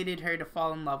manipulated her to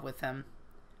fall in love with him,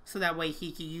 so that way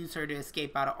he could use her to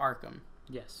escape out of Arkham.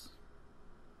 Yes.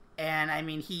 And, I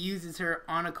mean, he uses her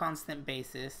on a constant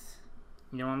basis.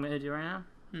 You know what I'm going to do right now?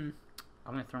 I'm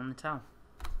going to throw in the towel.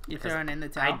 You're throwing in the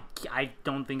towel? I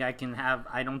don't think I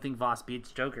don't think Voss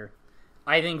beats Joker.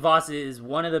 I think Voss is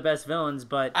one of the best villains,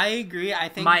 but... I agree. I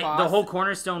think the whole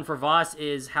cornerstone for Voss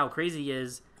is how crazy he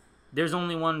is. There's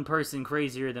only one person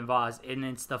crazier than Voss, and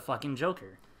it's the fucking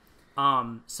Joker.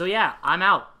 So yeah, I'm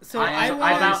out. So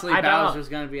obviously Bowser's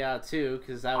gonna be out too,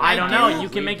 because I don't know. You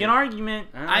can make an argument.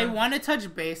 I want to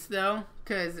touch base though,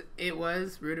 because it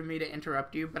was rude of me to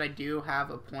interrupt you, but I do have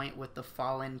a point with the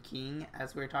Fallen King,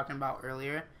 as we were talking about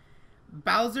earlier.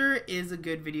 Bowser is a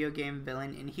good video game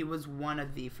villain, and he was one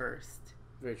of the first.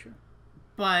 Very true.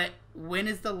 But when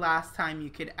is the last time you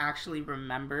could actually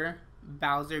remember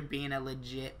Bowser being a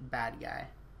legit bad guy?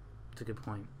 That's a good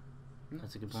point.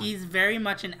 That's a good point. He's very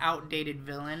much an outdated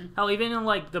villain. Hell, even in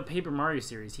the Paper Mario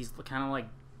series, he's kind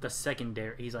of the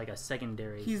secondary. He's like a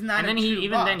secondary. He's not. And then true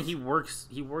boss. then he works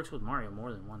with Mario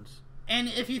more than once. And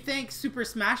if you think Super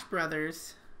Smash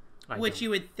Brothers, you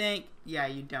would think, yeah,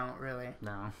 you don't really.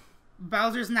 No.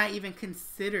 Bowser's not even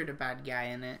considered a bad guy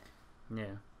in it. Yeah.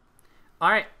 All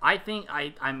right, I think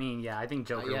I think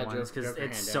Joker wins because Joker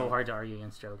it's so hard to argue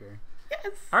against Joker.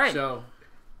 Yes. All right. So,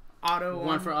 Otto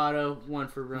one for Otto, one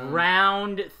for Ron.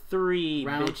 Round 3,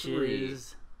 bitches. 3.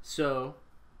 So,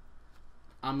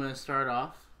 I'm gonna start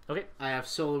off. Okay. I have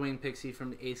Soloing Pixie from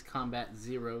the Ace Combat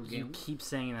Zero game. You keep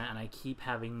saying that, and I keep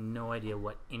having no idea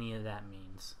what any of that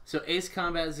means. So, Ace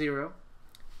Combat Zero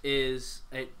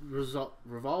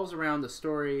revolves around the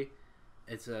story.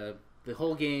 It's the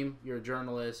whole game. You're a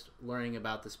journalist learning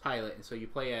about this pilot, and so you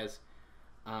play as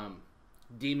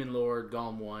Demon Lord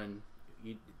Golem 1.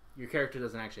 Your character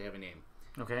doesn't actually have a name.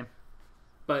 Okay.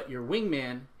 But your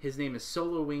wingman, his name is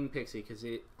Solo Wing Pixie because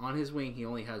on his wing he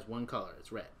only has one color.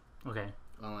 It's red. Okay.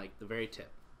 On like the very tip.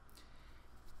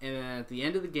 And then at the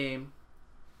end of the game,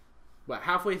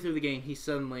 halfway through the game, he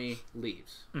suddenly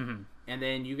leaves. Mm-hmm. And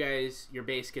then your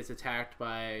base gets attacked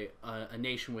by a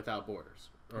nation without borders.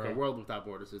 Or a world without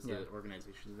borders is the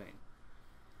organization's name.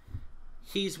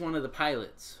 He's one of the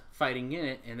pilots fighting in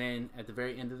it, and then at the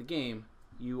very end of the game,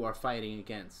 you are fighting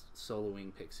against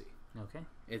Soloing Pixie. Okay.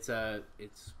 It's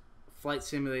flight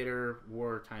simulator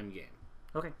wartime game.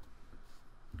 Okay.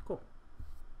 Cool.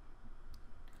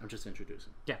 I'm just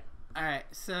introducing. Yeah. Alright,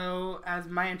 so as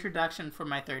my introduction for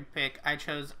my third pick, I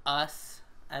chose us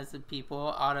as the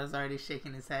people. Otto's already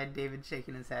shaking his head, David's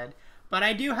shaking his head. But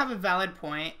I do have a valid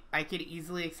point. I could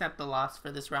easily accept the loss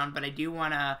for this round, but I do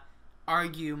want to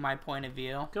argue my point of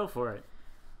view. Go for it.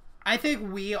 I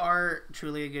think we are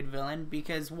truly a good villain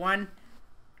because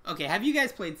okay, have you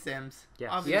guys played Sims? Yes.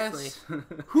 Obviously. Yes.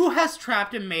 Who has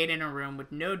trapped a maid in a room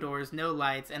with no doors, no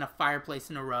lights, and a fireplace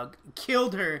and a rug,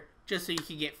 killed her just so you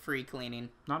could get free cleaning?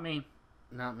 Not me.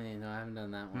 Not me. No, I haven't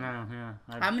done that one. No,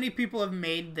 yeah. How many people have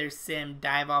made their sim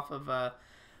dive off of a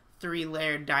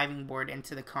 3-layer diving board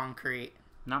into the concrete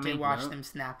Not me. to watch them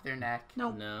snap their neck?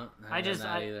 Nope. No, I haven't done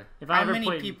that either. If I How ever many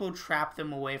played... people trap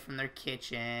them away from their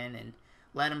kitchen and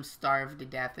let them starve to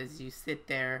death as you sit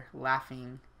there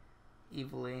laughing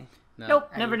evilly? No.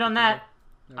 Nope, never done that.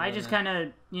 Never I done just that.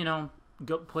 kind of,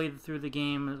 go played through the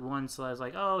game once. So I was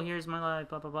like, oh, here's my life,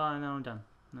 blah, blah, blah, and then I'm done.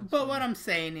 But what I'm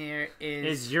saying here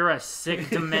is you're a sick,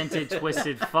 demented,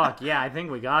 twisted fuck. Yeah, I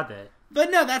think we got that. But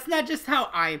no, that's not just how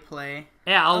I play.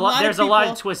 Yeah, there's a people, lot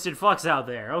of twisted fucks out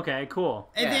there. Okay, cool.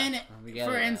 And Yeah, then,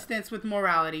 for instance, with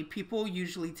morality, people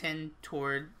usually tend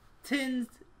to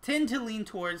lean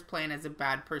towards playing as a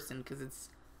bad person because it's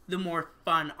the more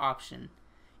fun option.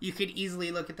 You could easily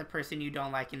look at the person you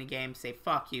don't like in a game, say,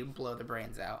 fuck you, blow the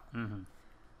brains out. Mm-hmm.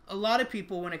 A lot of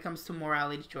people, when it comes to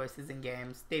morality choices in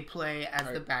games, they play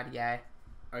as the bad guy.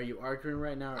 Are you arguing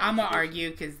right now? I'm going to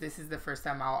argue because this is the first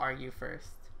time I'll argue first.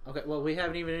 Okay, well, we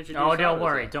haven't even introduced. Oh, don't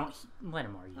worry. Yet. Don't let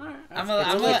him argue. Right. I'm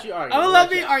gonna let you argue.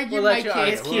 Let me argue my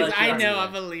case We'll because I know argue. I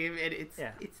believe it's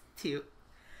cute.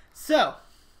 So,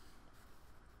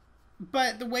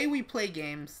 but the way we play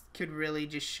games could really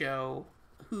just show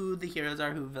who the heroes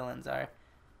are, who villains are.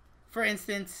 For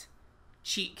instance,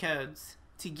 cheat codes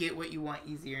to get what you want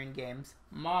easier in games.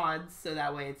 Mods, so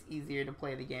that way it's easier to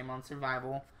play the game on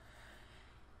survival.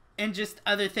 And just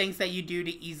other things that you do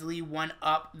to easily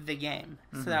one-up the game.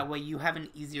 So that way you have an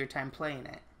easier time playing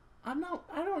it. I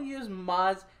don't use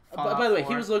mods. Fallout By the way, 4.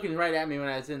 he was looking right at me when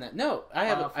I was in that. No, I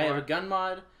have a gun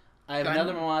mod. I have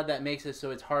another mod that makes it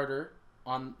so it's harder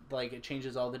on, like, it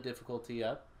changes all the difficulty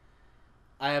up.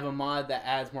 I have a mod that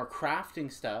adds more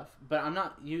crafting stuff, but I'm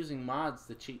not using mods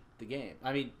to cheat the game.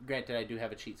 I mean, granted, I do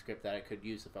have a cheat script that I could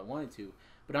use if I wanted to,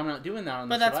 but I'm not doing that on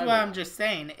the But that's survival what I'm mod. just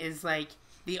saying, is, like,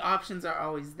 the options are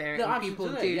always there, The and options people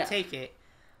are there, do yeah. take it.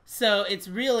 So it's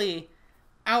really,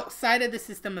 outside of the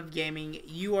system of gaming,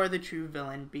 you are the true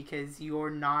villain because you're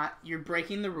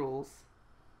breaking the rules.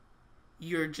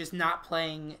 You're just not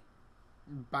playing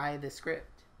by the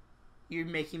script. You're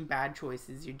making bad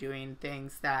choices. You're doing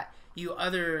things that you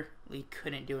otherly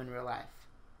couldn't do in real life.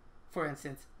 For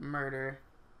instance, murder,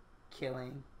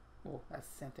 killing. Well, that's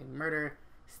the same thing. Murder,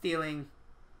 stealing,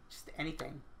 just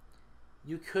anything.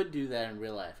 You could do that in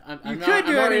real life. I'm You not, could do I'm it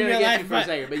in already real gonna get life, you for a but-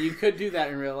 second, but you could do that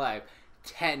in real life,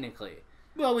 technically.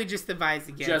 Well, we just advise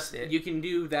against it. You can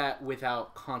do that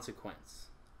without consequence,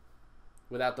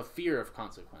 without the fear of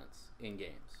consequence in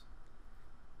games.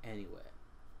 Anyway,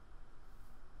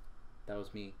 that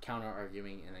was me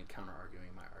counter-arguing and then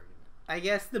counter-arguing my argument. I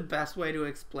guess the best way to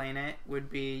explain it would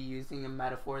be using a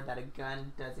metaphor that a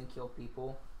gun doesn't kill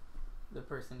people. The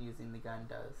person using the gun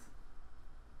does.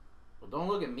 Well, don't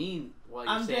look at me while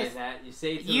you're I'm saying just- that. You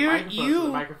say it to the microphone so the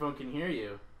microphone can hear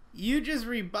you. You just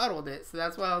rebutted it, so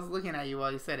that's why I was looking at you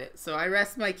while you said it. So I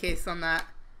rest my case on that.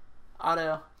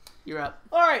 Otto, you're up.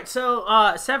 All right, so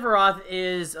Sephiroth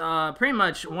is pretty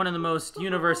much one of the most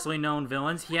universally known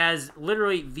villains. He has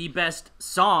literally the best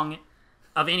song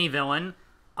of any villain.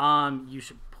 You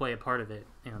should play a part of it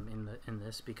in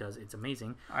this because it's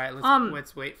amazing. All right,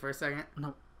 let's wait for a second.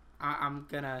 No, I'm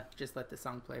gonna just let the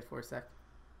song play for a sec.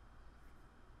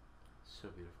 So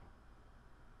beautiful.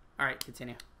 All right,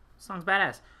 continue. song's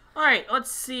badass. All right,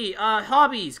 let's see.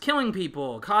 Hobbies: killing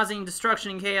people, causing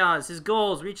destruction and chaos. His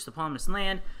goals: reach the promised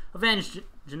land, avenge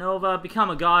Genova, become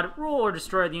a god, rule or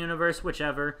destroy the universe,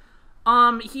 whichever.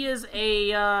 He is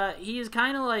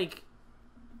kind of like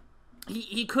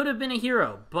he could have been a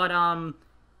hero, but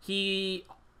he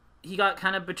got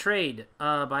kind of betrayed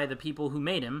by the people who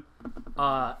made him,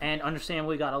 and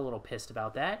understandably got a little pissed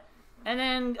about that. And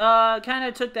then kind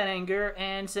of took that anger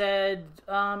and said,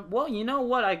 well, you know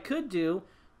what I could do?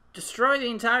 Destroy the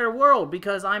entire world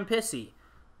because I'm pissy.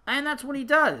 And that's what he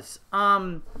does.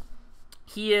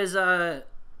 He is,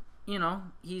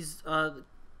 he's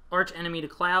arch enemy to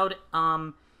Cloud.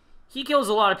 He kills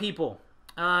a lot of people.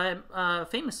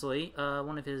 Famously,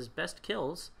 one of his best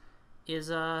kills is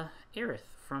Aerith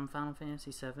from Final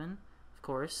Fantasy VII, of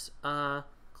course.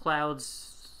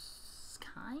 Cloud's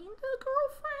kind of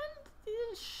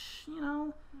girlfriend-ish,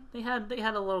 They had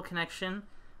a little connection.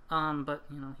 But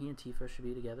he and Tifa should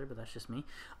be together, but that's just me.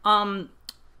 Everyone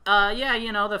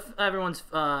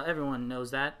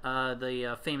knows that.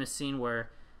 The famous scene where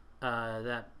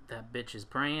that bitch is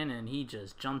praying and he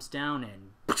just jumps down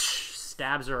and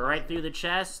stabs her right through the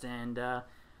chest, and that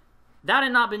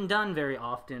had not been done very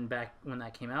often back when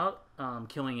that came out,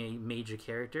 killing a major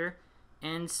character.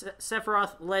 And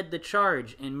Sephiroth led the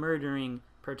charge in murdering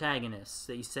protagonists.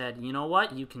 They said, you know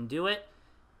what, you can do it,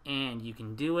 and you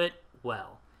can do it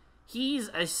well. He's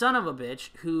a son of a bitch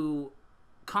who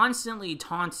constantly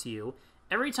taunts you.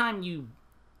 Every time you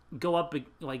go up,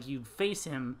 like, you face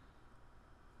him,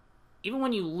 even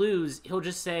when you lose, he'll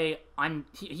just say,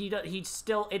 he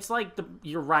still, it's like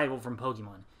your rival from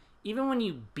Pokemon. Even when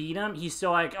you beat him, he's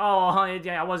still like, oh,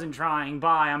 I wasn't trying,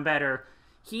 bye, I'm better.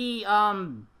 He,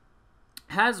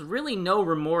 has really no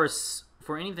remorse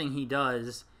for anything he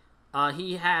does.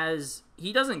 He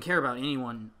doesn't care about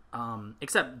anyone,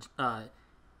 except,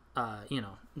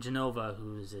 Genova,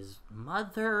 who's his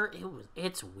mother.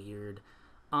 It's weird.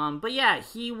 But yeah,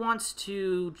 he wants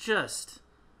to just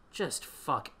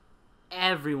fuck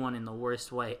everyone in the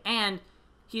worst way. And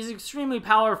he's extremely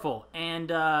powerful, and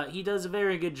he does a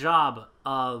very good job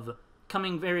of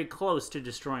coming very close to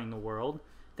destroying the world.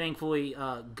 Thankfully,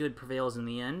 good prevails in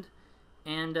the end.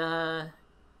 And,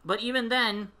 but even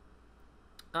then,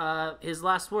 his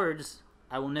last words,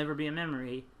 I will never be a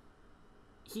memory.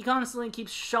 He constantly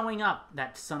keeps showing up,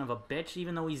 that son of a bitch,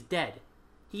 even though he's dead.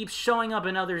 He keeps showing up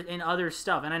in other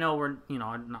stuff, and I know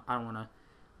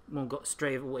won't go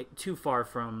stray away too far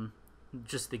from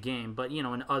just the game, but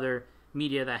in other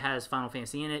media that has Final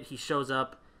Fantasy in it, he shows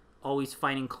up, always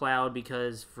fighting Cloud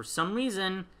because for some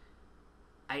reason,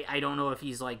 I don't know if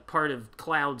he's like part of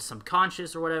Cloud's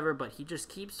subconscious or whatever, but he just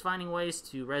keeps finding ways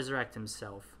to resurrect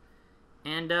himself.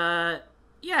 And I'd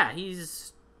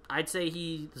say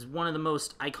he's one of the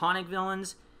most iconic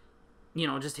villains.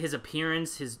 Just his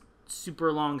appearance, his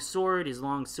super long sword, his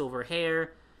long silver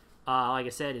hair. Like I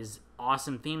said, his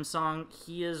awesome theme song.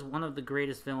 He is one of the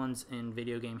greatest villains in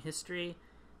video game history.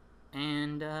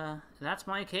 And that's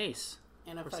my case.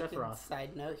 And if for I Sephiroth. can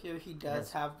side note here, he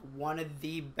does have one of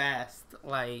the best,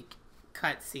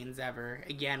 cutscenes ever.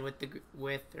 Again,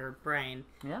 with her brain.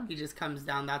 Yeah. He just comes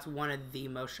down. That's one of the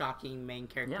most shocking main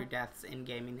character deaths in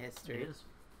gaming history. It is.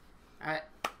 Alright,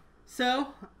 so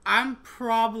I'm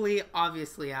probably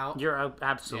obviously out. You're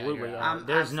absolutely you're out. out.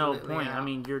 There's no Absolutely point. out. I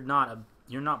mean, you're not a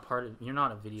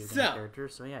video game character,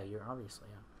 so yeah, you're obviously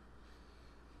out.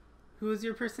 Who is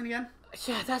your person again?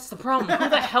 Yeah, that's the problem. Who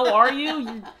the hell are you?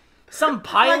 You some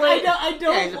pilot?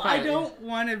 I don't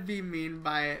want to be mean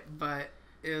by it, but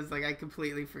it was I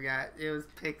completely forgot. It was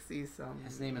Pixie.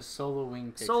 His name is Solo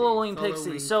Wing Pixie. Solo Wing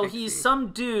Pixie. So Pixie. he's some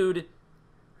dude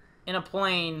in a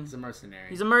plane. He's a mercenary.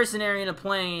 He's a mercenary in a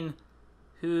plane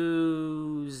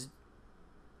who's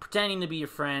pretending to be your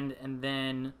friend and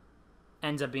then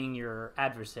ends up being your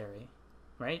adversary,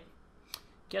 right?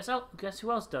 Guess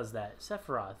who else does that?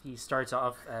 Sephiroth. He starts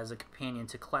off as a companion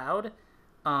to Cloud,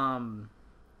 and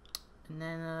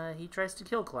then he tries to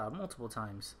kill Cloud multiple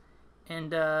times,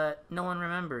 and no one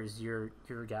remembers your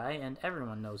guy, and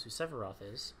everyone knows who Sephiroth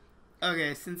is.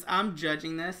 Okay, since I'm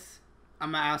judging this,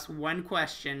 I'm gonna ask one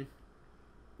question.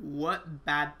 what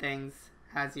bad things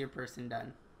has your person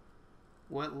done?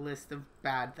 What list of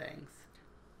bad things?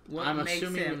 What I'm makes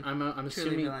assuming him I'm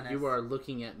assuming villainous? you are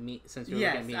looking at me since you're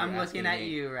Yes, looking at me. I'm looking at me.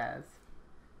 you, Raz.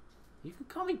 You can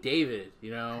call me David,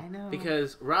 you know. I know.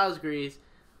 Because Roz agrees.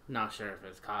 Not sure if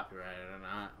it's copyrighted or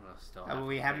not. We'll still have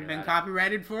We to haven't figure been that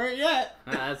copyrighted for it yet.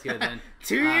 That's good then.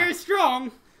 2 years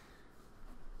strong.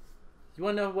 You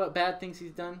want to know what bad things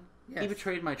he's done? Yes. He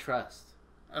betrayed my trust.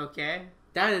 Okay.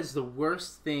 That is the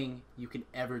worst thing you can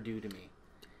ever do to me.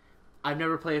 I've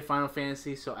never played Final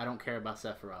Fantasy, so I don't care about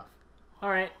Sephiroth. All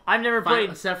right, I've never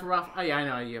played Sephiroth. Oh yeah, I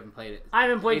know you haven't played it. I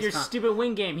haven't played your stupid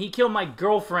wing game. He killed my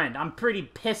girlfriend. I'm pretty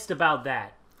pissed about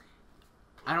that.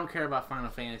 I don't care about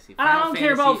Final Fantasy. I don't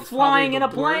care about flying in a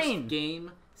plane. Worst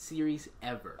game series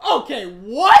ever. Okay,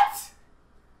 what?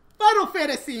 Final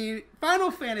Fantasy.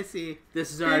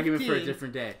 This is an argument for a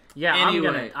different day. Yeah,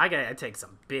 anyway. I gotta take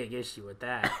some big issue with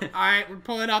that. All right, we're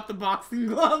pulling out the boxing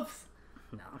gloves.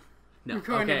 No. We're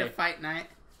going to fight night.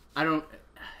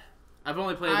 I've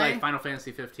only played like Final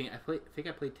Fantasy 15. I think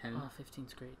I played 10. Oh,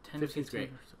 15's great. 15's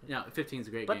great. No, 15's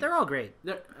a great but game. they're all great.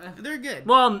 They're good.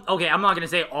 Well, okay, I'm not going to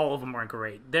say all of them are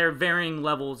great. They're varying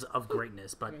levels of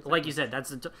greatness. But like you said, that's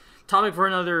a topic for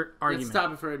another argument. Let's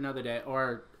stop it for another day.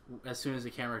 Or as soon as the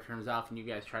camera turns off and you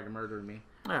guys try to murder me.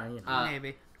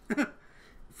 Maybe.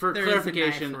 For There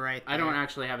clarification, is a knife right I don't there.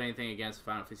 actually have anything against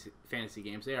Final Fantasy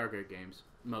games. They are good games.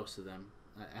 Most of them.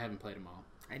 I haven't played them all.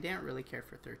 I didn't really care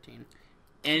for 13.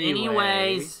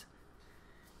 Anyways.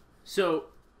 So,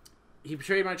 he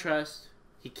betrayed my trust.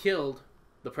 He killed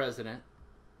the president.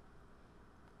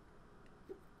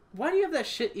 Why do you have that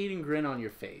shit-eating grin on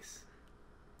your face?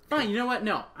 Fine, you know what?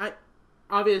 No,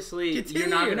 obviously you're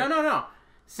not gonna. No.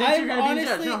 Since you're gonna be the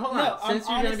judge, hold on. Since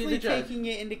you're gonna be the judge, taking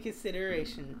it into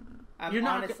consideration. you're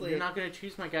not gonna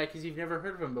choose my guy because you've never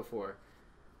heard of him before.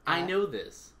 I know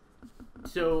this,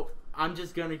 so I'm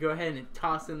just gonna go ahead and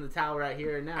toss in the towel right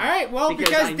here and now. All right, well,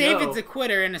 because David's a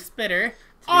quitter and a spitter,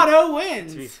 Otto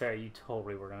wins. To be fair, you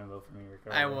totally were going to vote for me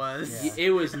regardless. I was. Yeah. It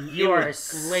was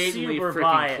blatantly freaking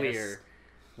biased. clear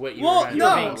what you well, were going to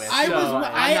no, with.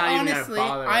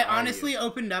 I honestly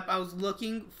opened up. I was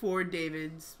looking for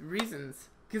David's reasons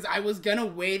because I was gonna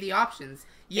weigh the options.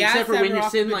 Yeah, except for when you're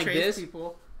Sephiroth sitting like betrays this.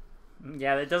 people.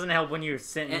 Yeah, that doesn't help when you're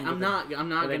sitting. And I'm not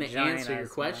going to answer your ass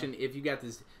question if you got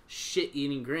this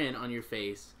shit-eating grin on your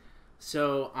face.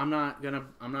 So I'm not gonna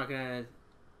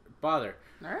bother.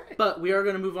 All right. But we are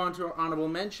gonna move on to our honorable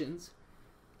mentions.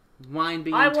 Mine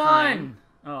being I time. won.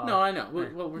 Oh. No, I know.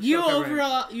 We're You still covering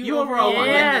it. overall won.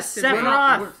 Yes,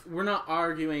 Sephiroth. We're not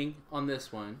arguing on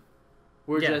this one.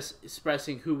 We're just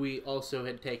expressing who we also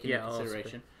had taken into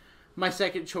consideration. My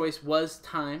second choice was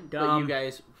time, but you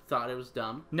guys thought it was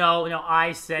dumb. No,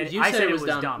 I said it was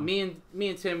dumb. Me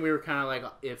and Tim, we were kind of like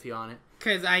iffy on it.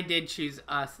 Because I did choose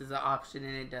us as an option,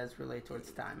 and it does relate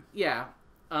towards time. Yeah.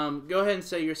 Go ahead and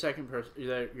say your second person,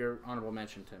 your honorable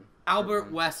mention, Tim.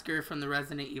 Albert Wesker from the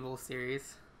Resident Evil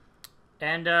series.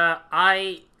 And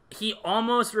he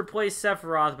almost replaced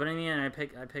Sephiroth, but in the end I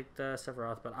picked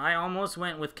Sephiroth. But I almost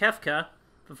went with Kefka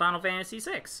from Final Fantasy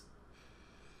VI.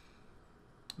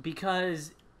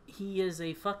 Because he is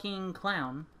a fucking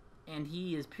clown, and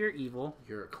he is pure evil.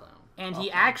 You're a clown. And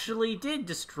he actually did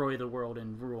destroy the world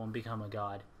and rule and become a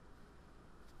god.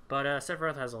 But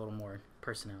Sephiroth has a little more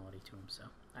personality to him, so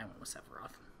I went with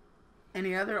Sephiroth.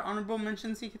 Any other honorable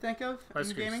mentions you could think of in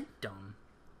gaming? Dumb.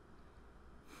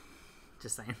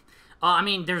 Just saying. I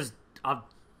mean, there's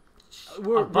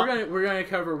we're gonna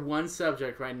cover one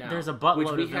subject right now. There's a buttload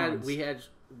which of villains. we had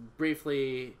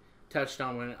briefly touched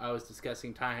on when I was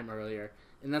discussing time earlier,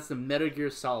 and that's the Metal Gear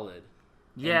Solid.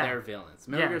 And their villains.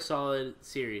 Metal Gear Solid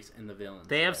series and the villains.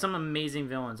 They have some amazing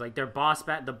villains. Like their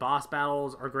the boss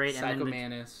battles are great. Psycho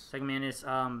Mantis.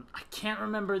 I can't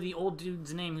remember the old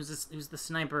dude's name. Who's the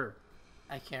sniper?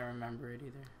 I can't remember it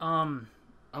either.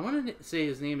 I want to say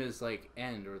his name is like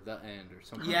End or The End or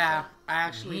something. Yeah, like that. I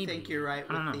actually think you're right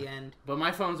with the End. But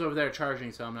my phone's over there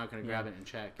charging, so I'm not going to grab it and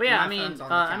check. But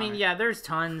yeah, there's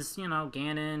tons. You know,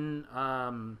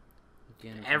 Ganon.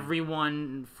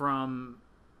 Everyone from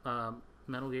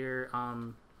Metal Gear.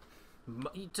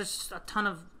 Just a ton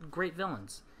of great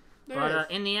villains.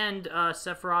 But in the end,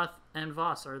 Sephiroth and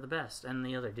Voss are the best, and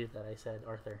the other dude that I said,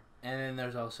 Arthur. And then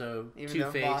there's also Even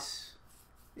Two-Face.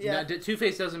 Yeah, no,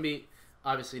 Two-Face doesn't beat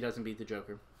the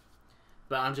Joker.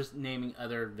 But I'm just naming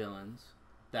other villains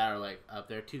that are like up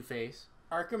there. Two-Face.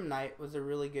 Arkham Knight was a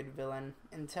really good villain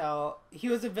until he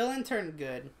was a villain turned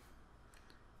good.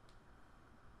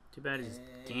 Too bad his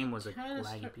game was a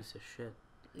laggy piece of shit.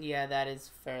 Yeah, that is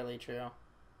fairly true.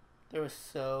 There were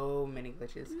so many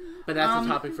glitches. But that's a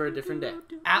topic for a different day.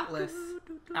 Atlas.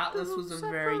 Atlas was a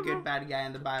very good bad guy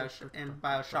in the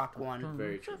Bioshock 1.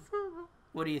 Very true.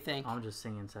 What do you think? I'm just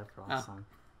singing Sephiroth's song.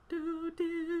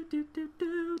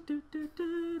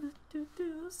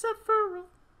 Sephiroth.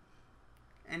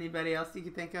 Anybody else you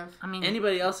can think of? I mean,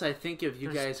 anybody else I think of,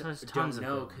 you there's guys tons don't of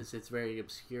know them. because it's very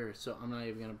obscure. So I'm not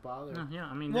even gonna bother. no, yeah,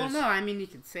 I mean, Well, there's- no, I mean you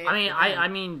could say. I mean, it I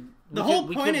mean, the we whole could-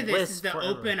 we point could of this is list to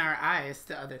forever. open our eyes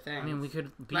to other things. I mean, we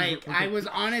could be like we I could- was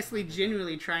honestly,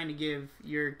 genuinely trying to give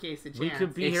your case a chance. We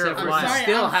could be here Except a for while. you sorry,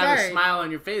 still I'm have sorry. a smile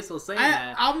on your face while saying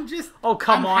that. I'm just. Oh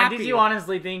come I'm on! happy. Did you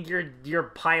honestly think your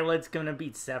pilot's gonna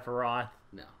beat Sephiroth?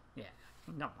 No. Yeah,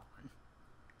 no.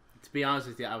 To be honest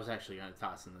with you, I was actually gonna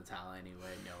toss in the towel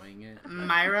anyway, knowing it.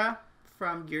 Myra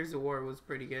from Gears of War was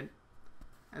pretty good.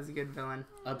 As a good villain.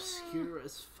 Obscure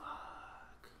as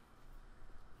fuck.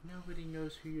 Nobody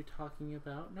knows who you're talking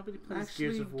about. Nobody plays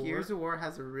Actually, Gears of War. War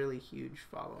has a really huge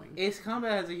following. Ace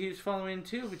Combat has a huge following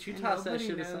too, but you And tossed that nobody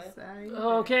shit knows aside. that either.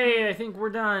 Okay, I think we're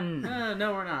done.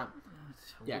 No, we're not.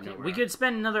 Yeah, we no, could, we're we not. could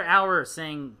spend another hour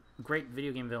saying great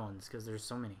video game villains because there's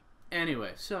so many.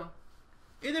 Anyway, so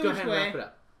Either go which ahead and wrap way, it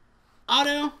up.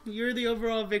 Otto, you're the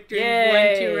overall victor.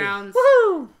 Yay! You won 2 rounds.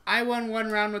 Woo! I won 1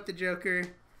 round with the Joker.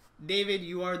 David,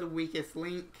 you are the weakest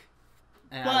link.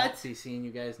 And I won't But- be seeing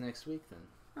you guys next week then.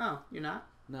 Oh, you're not?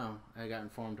 No, I got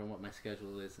informed on what my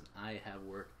schedule is, and I have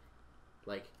work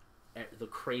like at the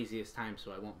craziest time,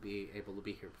 so I won't be able to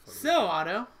be here before. So,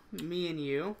 Otto, me and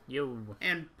you, Yo.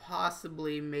 and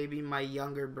possibly maybe my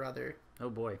younger brother. Oh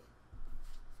boy.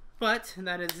 But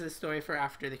that is a story for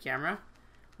after the camera.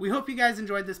 We hope you guys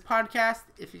enjoyed this podcast.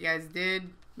 If you guys did,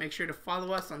 make sure to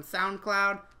follow us on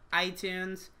SoundCloud,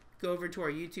 iTunes. Go over to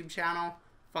our YouTube channel.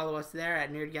 Follow us there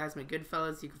at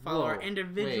NerdgazmicGoodfellas. You can follow our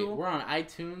individual. Wait, we're on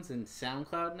iTunes and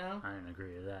Soundcloud now? I didn't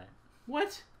agree to that.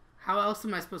 What? How else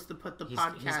am I supposed to put the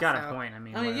podcast He's got out? a point. I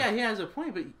mean, Yeah, he has a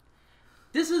point, but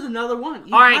this is another one.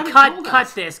 You All right, haven't cut told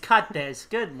us. this.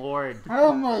 Good lord.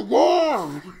 Oh my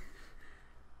god!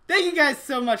 Thank you guys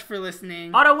so much for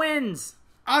listening. Otto wins.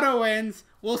 Otto wins.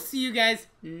 We'll see you guys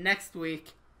next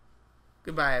week.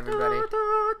 Goodbye, everybody.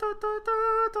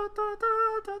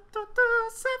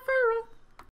 Sephiroth.